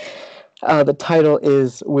 The title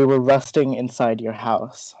is We Were Rusting Inside Your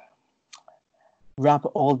House. Wrap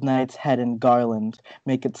old night's head in garland,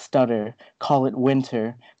 make it stutter, call it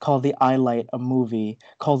winter, call the eyelight a movie,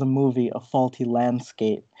 call the movie a faulty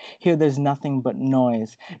landscape. Here there's nothing but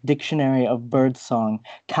noise, dictionary of birdsong,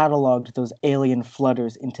 cataloged those alien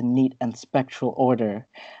flutters into neat and spectral order.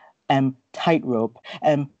 M. Tightrope,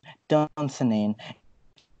 M. Dunsinane,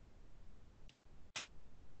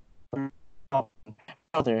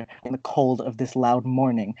 brother, in the cold of this loud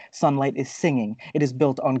morning. Sunlight is singing. It is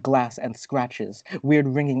built on glass and scratches. Weird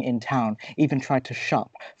ringing in town. Even tried to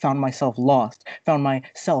shop. Found myself lost. Found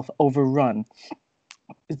myself overrun.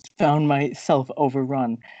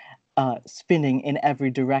 spinning in every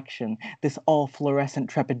direction, this all fluorescent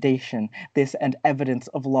trepidation, this and evidence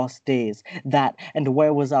of lost days, that and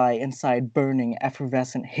where was I inside burning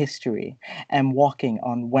effervescent history, am walking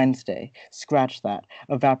on Wednesday, scratch that,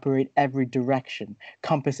 evaporate every direction,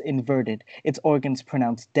 compass inverted, its organs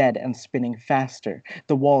pronounced dead and spinning faster,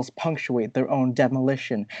 the walls punctuate their own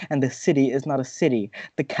demolition, and the city is not a city,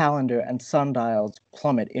 the calendar and sundials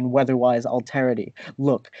plummet in weatherwise alterity,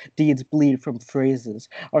 look, deeds bleed from phrases,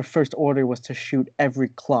 our first order was to shoot every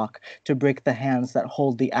clock, to break the hands that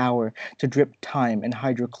hold the hour, to drip time in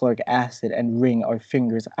hydrochloric acid and wring our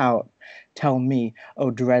fingers out. Tell me,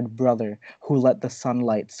 O dread brother, who let the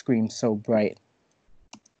sunlight scream so bright.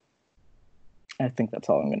 I think that's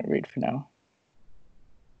all I'm going to read for now.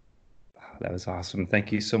 That was awesome.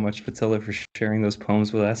 Thank you so much, Mathilda, for sharing those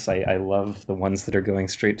poems with us. I love the ones that are going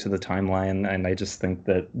straight to the timeline, and I just think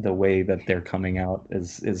that the way that they're coming out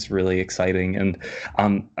is really exciting. And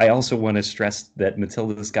I also want to stress that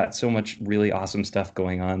Mathilda's got so much really awesome stuff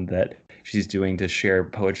going on that she's doing to share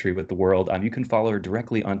poetry with the world. You can follow her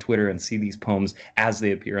directly on Twitter and see these poems as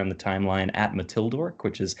they appear on the timeline at Mathildork,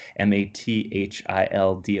 which is Mathildork.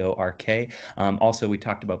 Also, we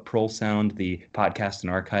talked about Prol Sound, the podcast and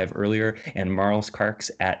archive earlier, and Marlskarks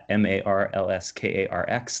at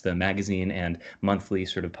Marlskarx, the magazine and monthly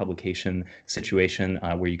sort of publication situation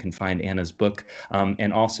where you can find Anna's book.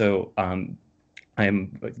 And also, I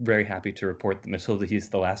am very happy to report that Mathilda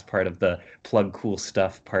used the last part of the plug cool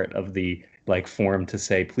stuff part of the form to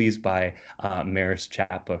say, please buy Mare's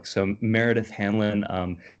chapbook. So Meredith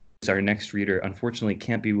Hanlin, our next reader, unfortunately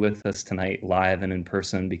can't be with us tonight live and in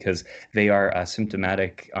person because they are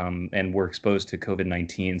symptomatic and were exposed to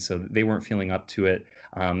COVID-19, so they weren't feeling up to it,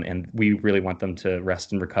 and we really want them to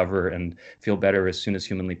rest and recover and feel better as soon as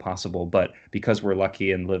humanly possible. But because we're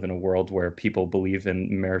lucky and live in a world where people believe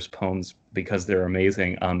in Mare's poems because they're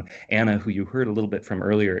amazing, Anna, who you heard a little bit from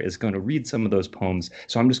earlier, is going to read some of those poems.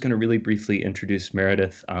 So I'm just going to really briefly introduce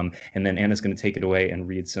Meredith, and then Anna's going to take it away and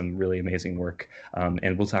read some really amazing work,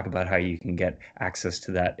 and we'll talk about how you can get access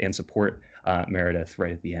to that and support Meredith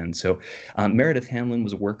right at the end. So Meredith Hanlin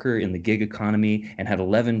was a worker in the gig economy and had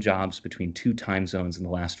 11 jobs between 2 time zones in the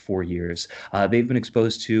last 4 years. They've been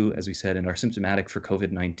exposed to, as we said, and are symptomatic for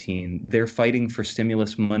COVID-19. They're fighting for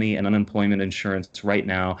stimulus money and unemployment insurance right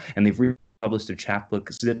now, and they've published a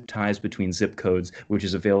chapbook, Zip Ties Between Zip Codes, which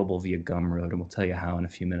is available via Gumroad, and we'll tell you how in a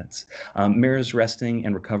few minutes. Mara's resting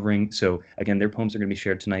and recovering, so again, their poems are going to be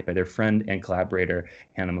shared tonight by their friend and collaborator,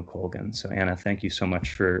 Anna McColgan. So Anna, thank you so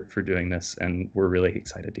much for doing this, and we're really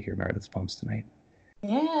excited to hear Meredith's poems tonight.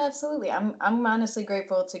 Yeah, absolutely. I'm honestly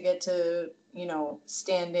grateful to get to,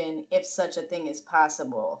 stand in, if such a thing is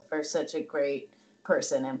possible, for such a great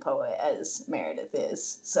person and poet as Meredith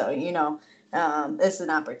is. So, this is an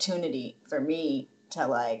opportunity for me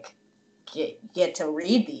to get to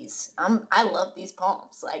read these. I love these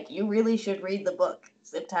poems. You really should read the book,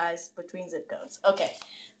 Zip Ties Between Zip Codes. Okay,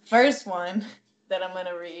 first one that I'm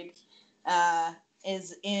gonna read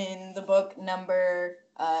is in the book number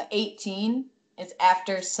 18. It's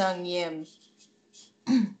After Sung Yim.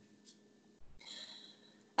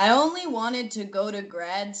 I only wanted to go to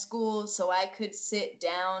grad school so I could sit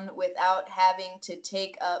down without having to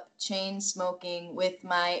take up chain smoking with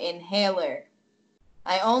my inhaler.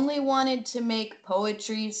 I only wanted to make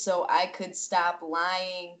poetry so I could stop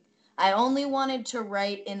lying. I only wanted to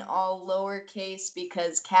write in all lowercase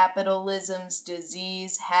because capitalism's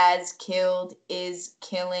disease has killed, is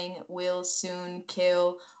killing, will soon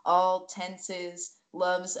kill all tenses,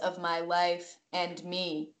 loves of my life, and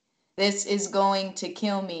me. This is going to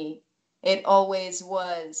kill me. It always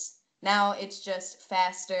was. Now it's just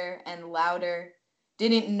faster and louder.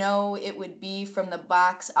 Didn't know it would be from the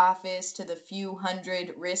box office to the few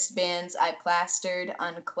hundred wristbands I plastered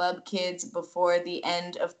on club kids before the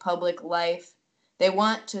end of public life. They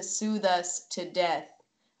want to soothe us to death.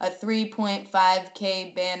 A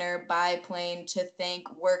 3.5K banner biplane to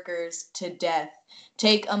thank workers to death.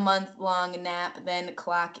 Take a month-long nap, then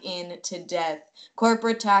clock in to death.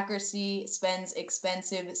 Corporatocracy spends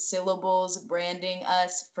expensive syllables branding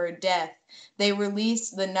us for death. They release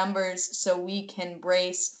the numbers so we can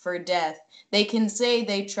brace for death. They can say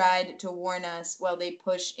they tried to warn us while they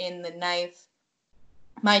push in the knife.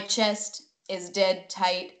 My chest is dead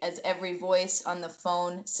tight as every voice on the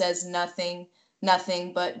phone says nothing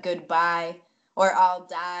but goodbye. Or I'll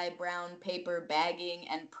die brown paper bagging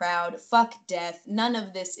and proud. Fuck death, none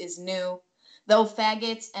of this is new. Though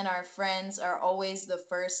faggots and our friends are always the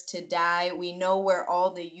first to die, we know where all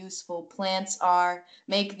the useful plants are,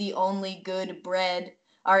 make the only good bread.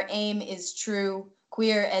 Our aim is true,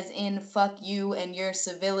 queer as in fuck you and your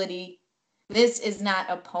civility. This is not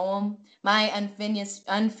a poem. My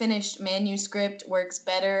unfinished manuscript works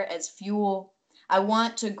better as fuel. I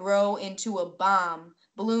want to grow into a bomb,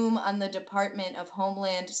 bloom on the Department of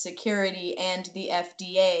Homeland Security and the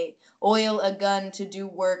FDA, oil a gun to do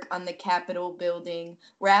work on the Capitol building,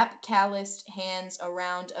 wrap calloused hands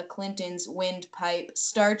around a Clinton's windpipe,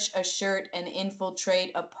 starch a shirt and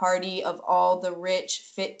infiltrate a party of all the rich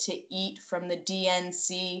fit to eat from the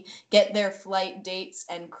DNC, get their flight dates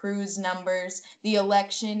and cruise numbers. The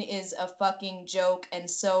election is a fucking joke, and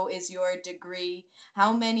so is your degree.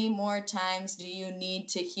 How many more times do you need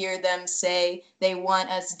to hear them say they want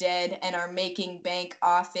us dead and are making bank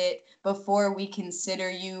off it before we consider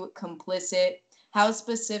you complicit? How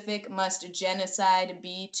specific must genocide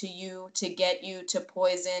be to you to get you to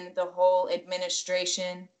poison the whole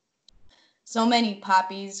administration? So many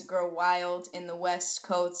poppies grow wild in the West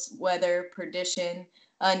Coast's weather perdition,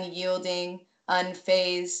 unyielding,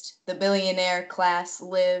 unfazed. The billionaire class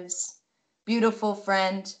lives. Beautiful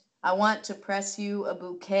friend, I want to press you a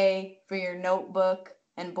bouquet for your notebook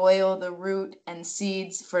and boil the root and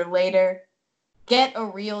seeds for later. Get a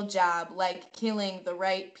real job, like killing the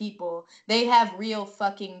right people. They have real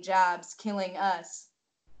fucking jobs killing us.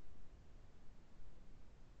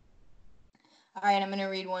 All right, I'm going to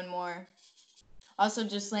read one more. Also,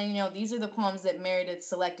 just letting you know, these are the poems that Meredith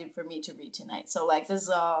selected for me to read tonight. So, like, this is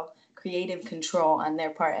all creative control on their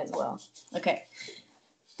part as well. Okay.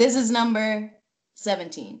 This is number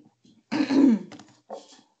 17.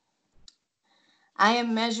 I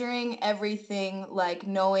am measuring everything like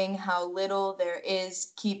knowing how little there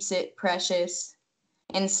is keeps it precious.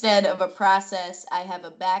 Instead of a process, I have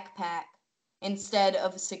a backpack. Instead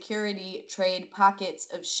of security, trade pockets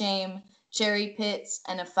of shame, cherry pits,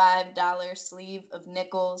 and a $5 sleeve of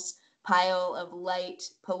nickels, pile of light,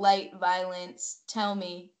 polite violence. Tell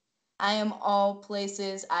me, I am all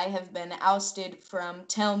places I have been ousted from.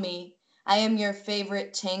 Tell me, I am your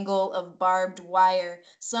favorite tangle of barbed wire.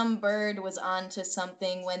 Some bird was onto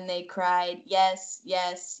something when they cried, yes,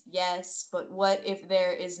 yes, yes. But what if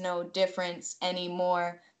there is no difference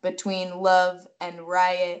anymore between love and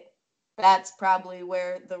riot? That's probably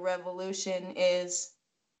where the revolution is.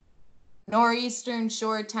 Northeastern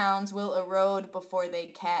shore towns will erode before they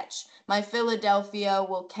catch. My Philadelphia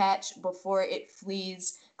will catch before it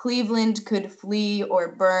flees. Cleveland could flee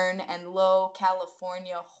or burn, and lo,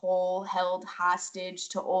 California whole held hostage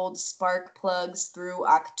to old spark plugs through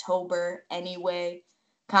October anyway.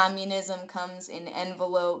 Communism comes in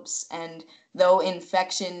envelopes, and though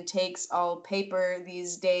infection takes all paper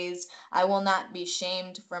these days, I will not be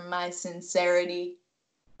shamed from my sincerity.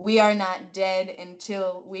 We are not dead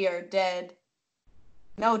until we are dead.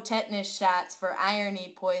 No tetanus shots for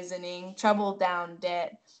irony poisoning, trouble down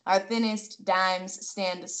debt. Our thinnest dimes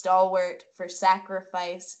stand stalwart for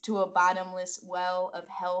sacrifice to a bottomless well of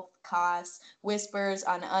health costs, whispers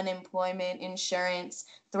on unemployment insurance,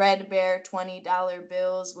 threadbare $20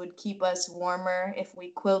 bills would keep us warmer if we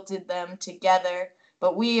quilted them together,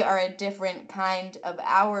 but we are a different kind of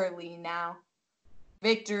hourly now.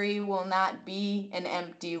 Victory will not be an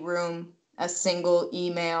empty room, a single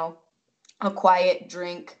email, a quiet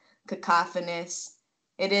drink, cacophonous.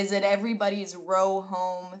 It is at everybody's row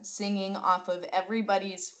home, singing off of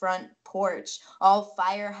everybody's front porch. All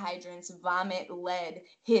fire hydrants vomit lead,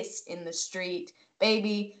 hiss in the street.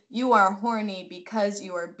 Baby, you are horny because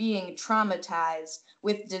you are being traumatized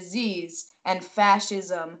with disease and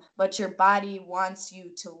fascism, but your body wants you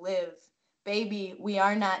to live. Baby, we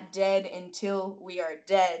are not dead until we are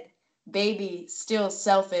dead. Baby, still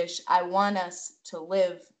selfish. I want us to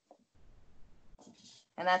live.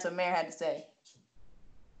 And that's what Mayor had to say.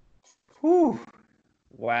 Whew.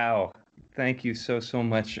 Wow. Thank you so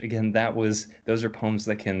much. Again, those are poems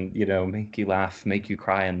that can, make you laugh, make you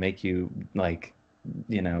cry, and make you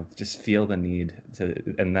just feel the need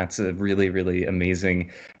to, and that's a really, really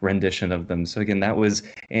amazing rendition of them. So again, that was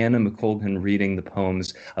Anna McColgan reading the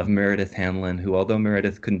poems of Meredith Hanlin, who, although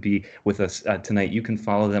Meredith couldn't be with us tonight, you can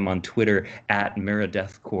follow them on Twitter at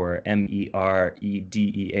meredithcore,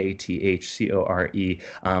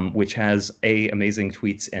 meredeathcore, which has A, amazing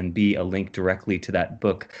tweets, and B, a link directly to that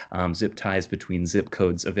book, Zip Ties Between Zip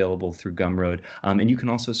Codes, available through Gumroad. And you can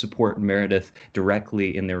also support Meredith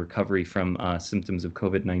directly in their recovery from symptoms of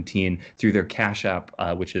COVID-19 through their Cash App,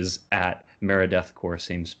 which is at meredithcore,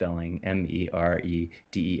 same spelling,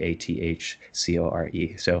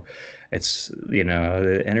 meredeathcore. So It's, the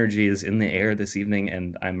energy is in the air this evening,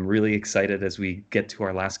 and I'm really excited as we get to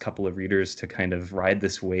our last couple of readers to kind of ride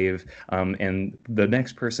this wave. And the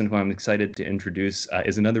next person who I'm excited to introduce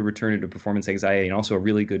is another returner to performance anxiety, and also a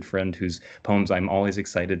really good friend whose poems I'm always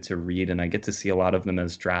excited to read, and I get to see a lot of them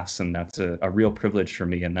as drafts, and that's a real privilege for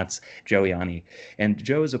me, and that's Joe Ianni. And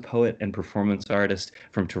Joe is a poet and performance artist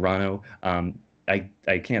from Toronto.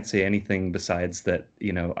 I can't say anything besides that,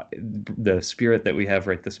 the spirit that we have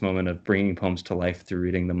right this moment of bringing poems to life through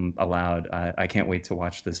reading them aloud. I can't wait to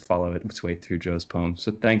watch this follow its way through Joe's poems.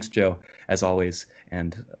 So thanks, Joe, as always,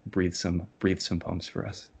 and breathe some poems for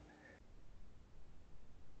us.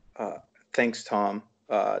 Thanks, Tom.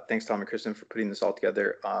 Thanks, Tom and Kristin, for putting this all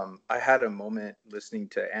together. I had a moment listening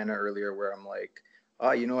to Anna earlier where I'm like,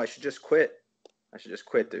 I should just quit.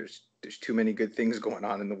 There's too many good things going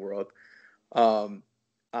on in the world. I'm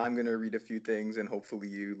going to read a few things and hopefully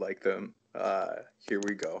you like them. Here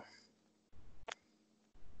we go.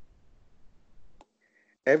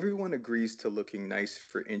 Everyone agrees to looking nice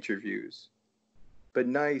for interviews, but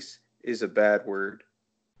nice is a bad word.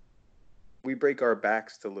 We break our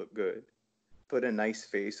backs to look good, put a nice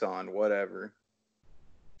face on, whatever.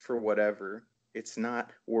 For whatever, it's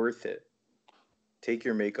not worth it. Take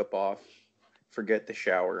your makeup off, forget the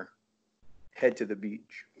shower, head to the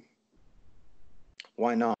beach.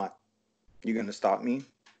 Why not? You gonna stop me?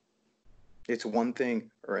 It's one thing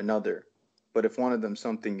or another, but if one of them's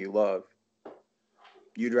something you love,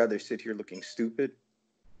 you'd rather sit here looking stupid?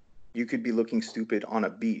 You could be looking stupid on a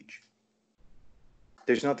beach.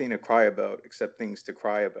 There's nothing to cry about except things to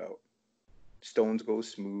cry about. Stones go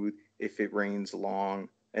smooth if it rains long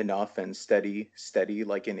enough and steady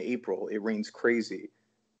like in April, it rains crazy.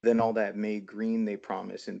 Then all that May green they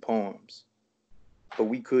promise in poems. But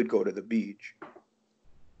we could go to the beach.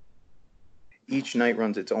 Each night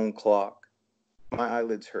runs its own clock. My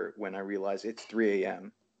eyelids hurt when I realize it's 3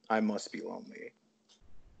 a.m. I must be lonely.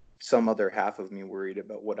 Some other half of me worried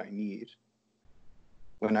about what I need.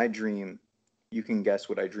 When I dream, you can guess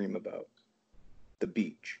what I dream about. The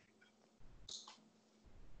beach.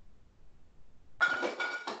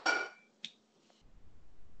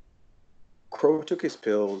 Crow took his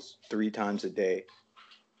pills 3 times a day.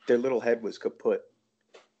 Their little head was kaput.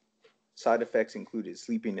 Side effects included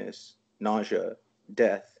sleepiness, nausea,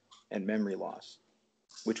 death, and memory loss,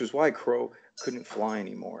 which was why Crow couldn't fly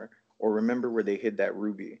anymore or remember where they hid that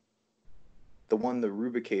ruby, the one the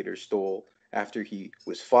rubicator stole after he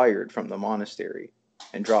was fired from the monastery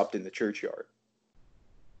and dropped in the churchyard.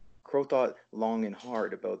 Crow thought long and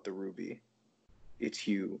hard about the ruby, its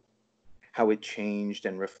hue, how it changed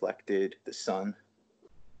and reflected the sun.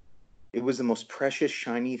 It was the most precious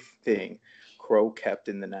shiny thing Crow kept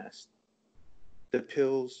in the nest. The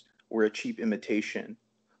pills were a cheap imitation,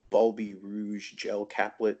 bulby rouge gel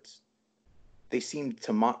caplets. They seemed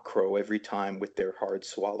to mock Crow every time with their hard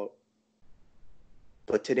swallow.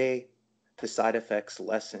 But today, the side effects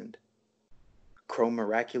lessened. Crow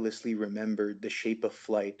miraculously remembered the shape of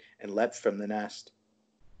flight and leapt from the nest.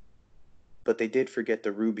 But they did forget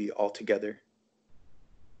the ruby altogether.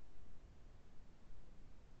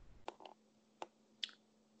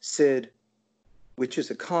 Sid, which is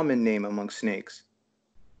a common name among snakes,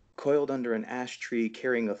 coiled under an ash tree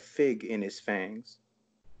carrying a fig in his fangs.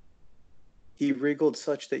 He wriggled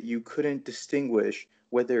such that you couldn't distinguish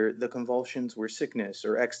whether the convulsions were sickness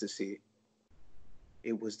or ecstasy.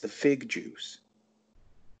 It was the fig juice.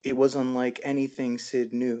 It was unlike anything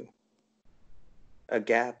Sid knew. A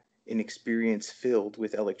gap in experience filled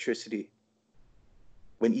with electricity.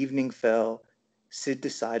 When evening fell, Sid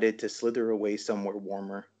decided to slither away somewhere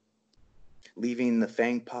warmer, leaving the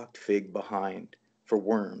fang-pocked fig behind for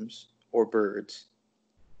worms or birds.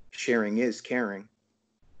 Sharing is caring.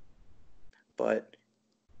 But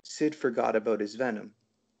Sid forgot about his venom,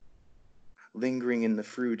 lingering in the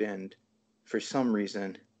fruit and, for some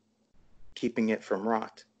reason, keeping it from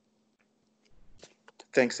rot.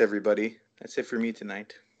 Thanks, everybody. That's it for me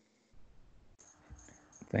tonight.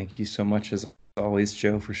 Thank you so much, as always,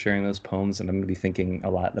 Joe, for sharing those poems. And I'm going to be thinking a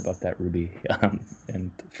lot about that ruby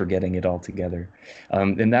and forgetting it altogether.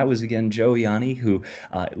 And that was, again, Joe Ianni, who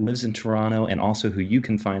lives in Toronto and also who you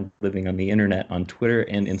can find living on the internet on Twitter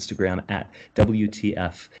and Instagram at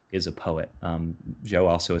WTF is a poet. Joe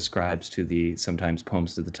also ascribes to the sometimes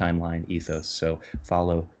poems to the timeline ethos. So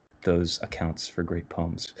follow those accounts for great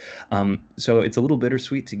poems. So it's a little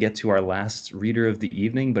bittersweet to get to our last reader of the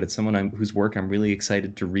evening, but it's someone whose work I'm really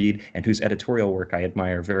excited to read and whose editorial work I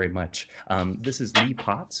admire very much. This is Lee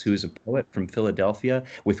Potts, who is a poet from Philadelphia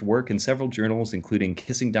with work in several journals, including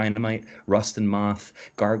Kissing Dynamite, Rust and Moth,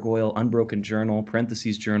 Gargoyle, Unbroken Journal,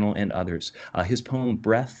 Parentheses Journal, and others. His poem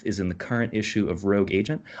Breath is in the current issue of Rogue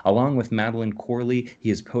Agent. Along with Madeline Corley, he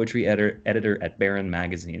is poetry editor at Barron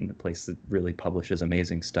Magazine, a place that really publishes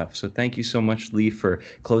amazing stuff. So thank you so much, Lee, for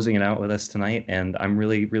closing it out with us tonight, and I'm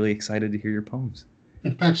really, really excited to hear your poems.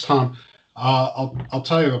 Thanks, Tom. I'll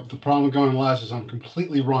tell you, the problem with going last is I'm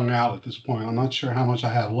completely wrung out at this point. I'm not sure how much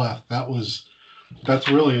I have left. That's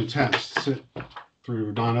really intense to sit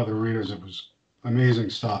through 9 other readers. It was amazing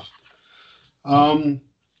stuff. I'm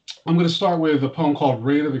going to start with a poem called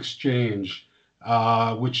Rate of Exchange,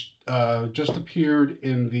 which just appeared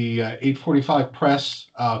in the 845 Press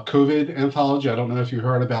COVID anthology. I don't know if you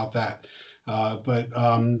heard about that, but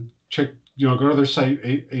check, go to their site,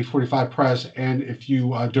 845 Press, and if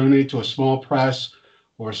you donate to a small press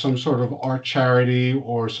or some sort of art charity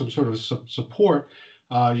or some sort of support,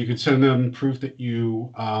 you can send them proof that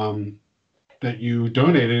you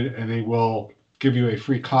donated, and they will give you a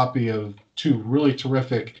free copy of 2 really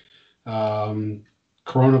terrific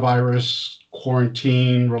coronavirus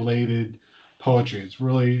quarantine related poetry. It's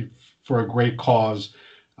really for a great cause.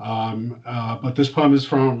 But this poem is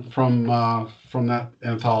from that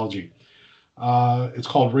anthology. It's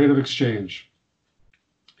called Rate of Exchange.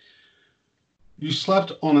 You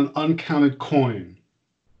slept on an uncounted coin.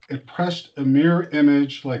 It pressed a mirror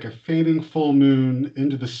image like a fading full moon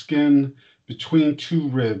into the skin between 2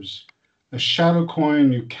 ribs, a shadow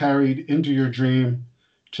coin you carried into your dream,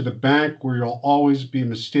 to the bank where you'll always be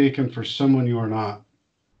mistaken for someone you are not.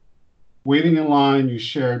 Waiting in line, you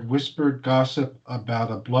shared whispered gossip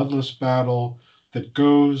about a bloodless battle that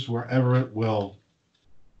goes wherever it will.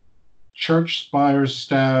 Church spires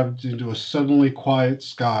stabbed into a suddenly quiet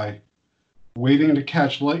sky, waiting to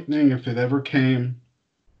catch lightning if it ever came,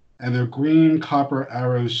 and their green copper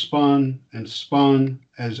arrows spun and spun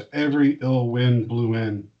as every ill wind blew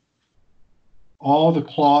in. All the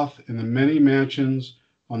cloth in the many mansions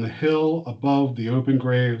on the hill above the open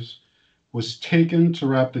graves was taken to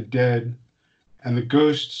wrap the dead, and the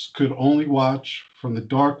ghosts could only watch from the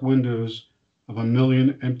dark windows of a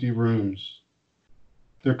million empty rooms.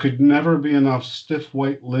 There could never be enough stiff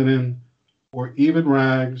white linen or even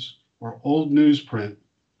rags or old newsprint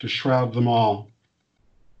to shroud them all.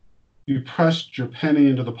 You pressed your penny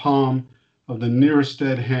into the palm of the nearest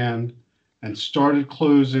dead hand and started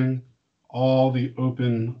closing all the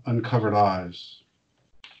open, uncovered eyes.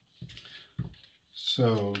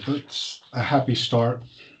 So that's a happy start.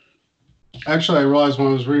 Actually, I realized when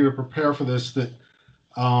I was reading to prepare for this that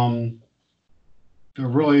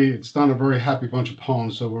it's not a very happy bunch of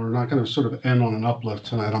poems, so we're not going to sort of end on an uplift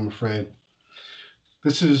tonight, I'm afraid.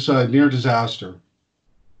 This is Near Disaster.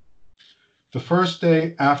 The first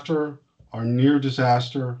day after our near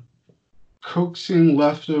disaster, coaxing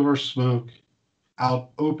leftover smoke out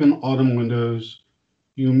open autumn windows,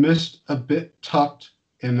 you missed a bit tucked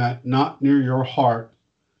in that knot near your heart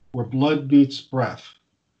where blood meets breath,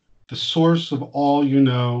 the source of all you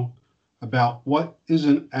know about what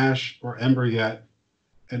isn't ash or ember yet,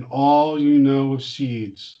 and all you know of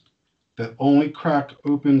seeds that only crack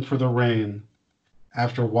open for the rain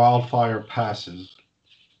after wildfire passes.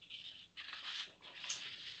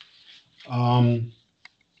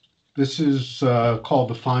 This is called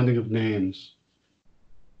The Finding of Names.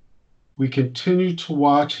 We continue to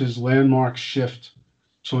watch his landmark shift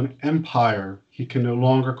to an empire he can no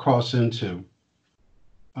longer cross into.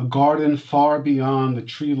 A garden far beyond the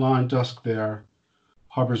tree-lined dusk there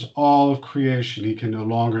harbors all of creation he can no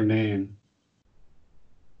longer name.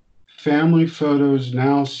 Family photos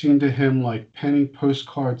now seem to him like penny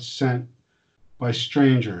postcards sent by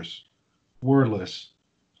strangers, wordless,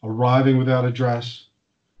 arriving without address,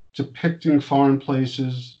 depicting foreign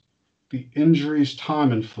places, the injuries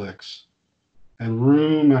time inflicts, and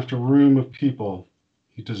room after room of people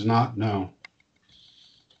he does not know.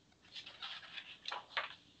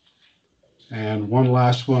 And one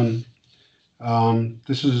last one.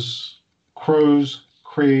 This is Crows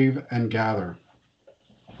Crave and Gather.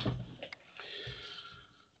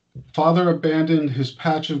 Father abandoned his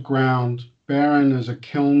patch of ground, barren as a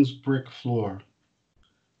kiln's brick floor.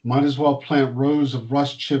 Might as well plant rows of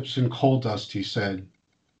rust chips and coal dust, he said.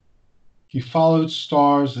 He followed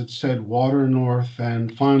stars that said water north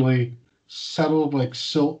and finally settled like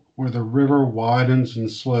silt where the river widens and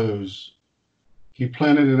slows. He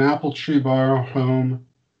planted an apple tree by our home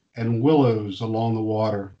and willows along the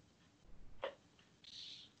water.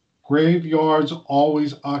 Graveyards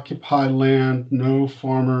always occupy land no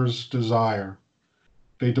farmers desire.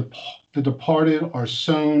 The departed are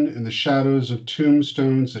sown in the shadows of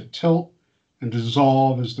tombstones that tilt and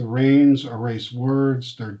dissolve as the rains erase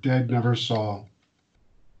words their dead never saw.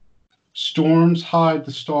 Storms hide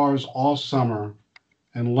the stars all summer,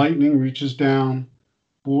 and lightning reaches down,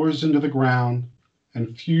 bores into the ground,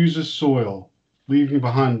 and fuses soil, leaving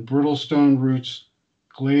behind brittle stone roots,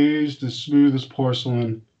 glazed as smooth as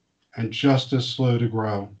porcelain, and just as slow to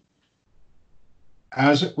grow.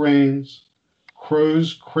 As it rains,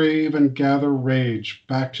 crows crave and gather rage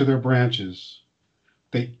back to their branches.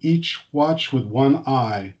 They each watch with one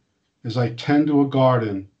eye as I tend to a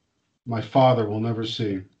garden my father will never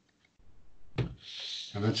see. And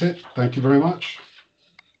that's it. Thank you very much.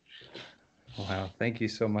 Wow, thank you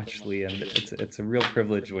so much, Lee. And it's a real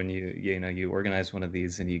privilege when you organize one of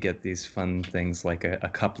these and you get these fun things like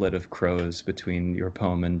a couplet of crows between your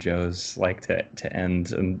poem and Joe's, like to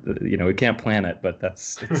end. And we can't plan it, but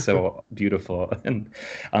it's so beautiful. And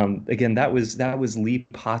again, that was Lee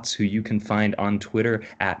Potts, who you can find on Twitter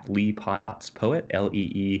at Lee Potts Poet,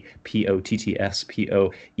 LeePottsPoet.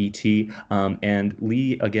 And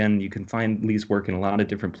Lee, again, you can find Lee's work in a lot of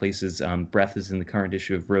different places. Breath is in the current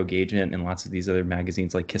issue of Rogue Agent and lots of these other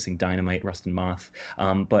magazines like Kissing Dynamite, Rust and Moth.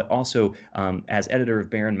 But also, as editor of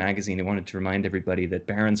Barron Magazine, I wanted to remind everybody that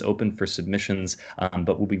Barron's open for submissions,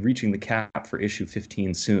 but we'll be reaching the cap for issue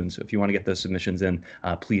 15 soon. So if you want to get those submissions in,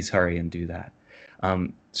 please hurry and do that.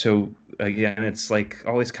 So again, it's like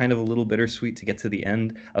always kind of a little bittersweet to get to the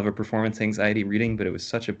end of a performance anxiety reading, but it was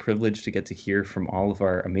such a privilege to get to hear from all of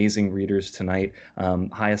our amazing readers tonight.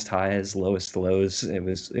 Highest highs, lowest lows. It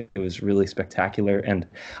was really spectacular. And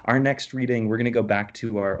our next reading, we're going to go back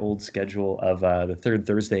to our old schedule of the third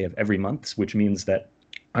Thursday of every month, which means that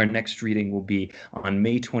our next reading will be on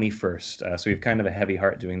May 21st. So we have kind of a heavy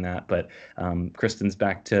heart doing that, but Kristin's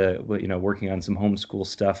back to working on some homeschool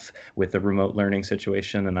stuff with the remote learning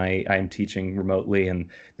situation, and I'm teaching remotely, and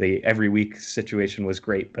the every week situation was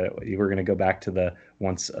great, but we're going to go back to the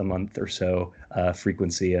once a month or so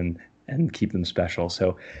frequency and keep them special.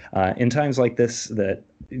 So in times like this, that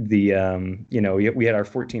we had our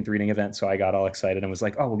 14th reading event, so I got all excited and was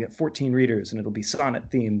like, oh, we'll get 14 readers and it'll be sonnet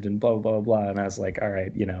themed and blah blah blah, and I was like, all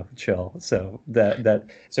right, chill. So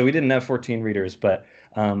so we didn't have 14 readers, but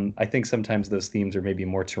I think sometimes those themes are maybe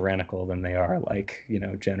more tyrannical than they are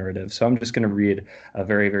generative. So I'm just going to read a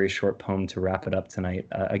very, very short poem to wrap it up tonight.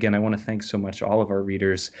 Again, I want to thank so much all of our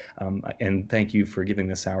readers, and thank you for giving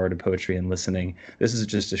this hour to poetry and listening. This is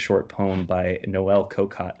just a short poem by Noel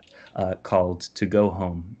Cocott called To Go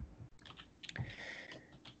Home.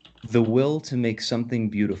 The will to make something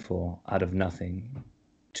beautiful out of nothing,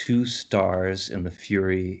 two stars in the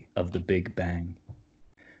fury of the Big Bang.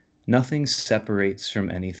 Nothing separates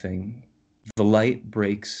from anything. The light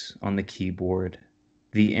breaks on the keyboard.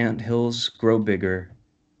 The anthills grow bigger.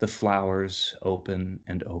 The flowers open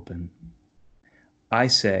and open. I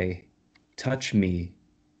say, touch me,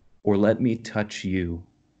 or let me touch you,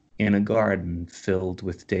 in a garden filled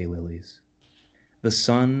with daylilies. The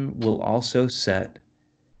sun will also set.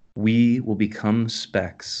 We will become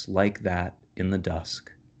specks like that in the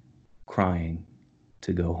dusk, crying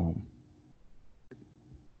to go home.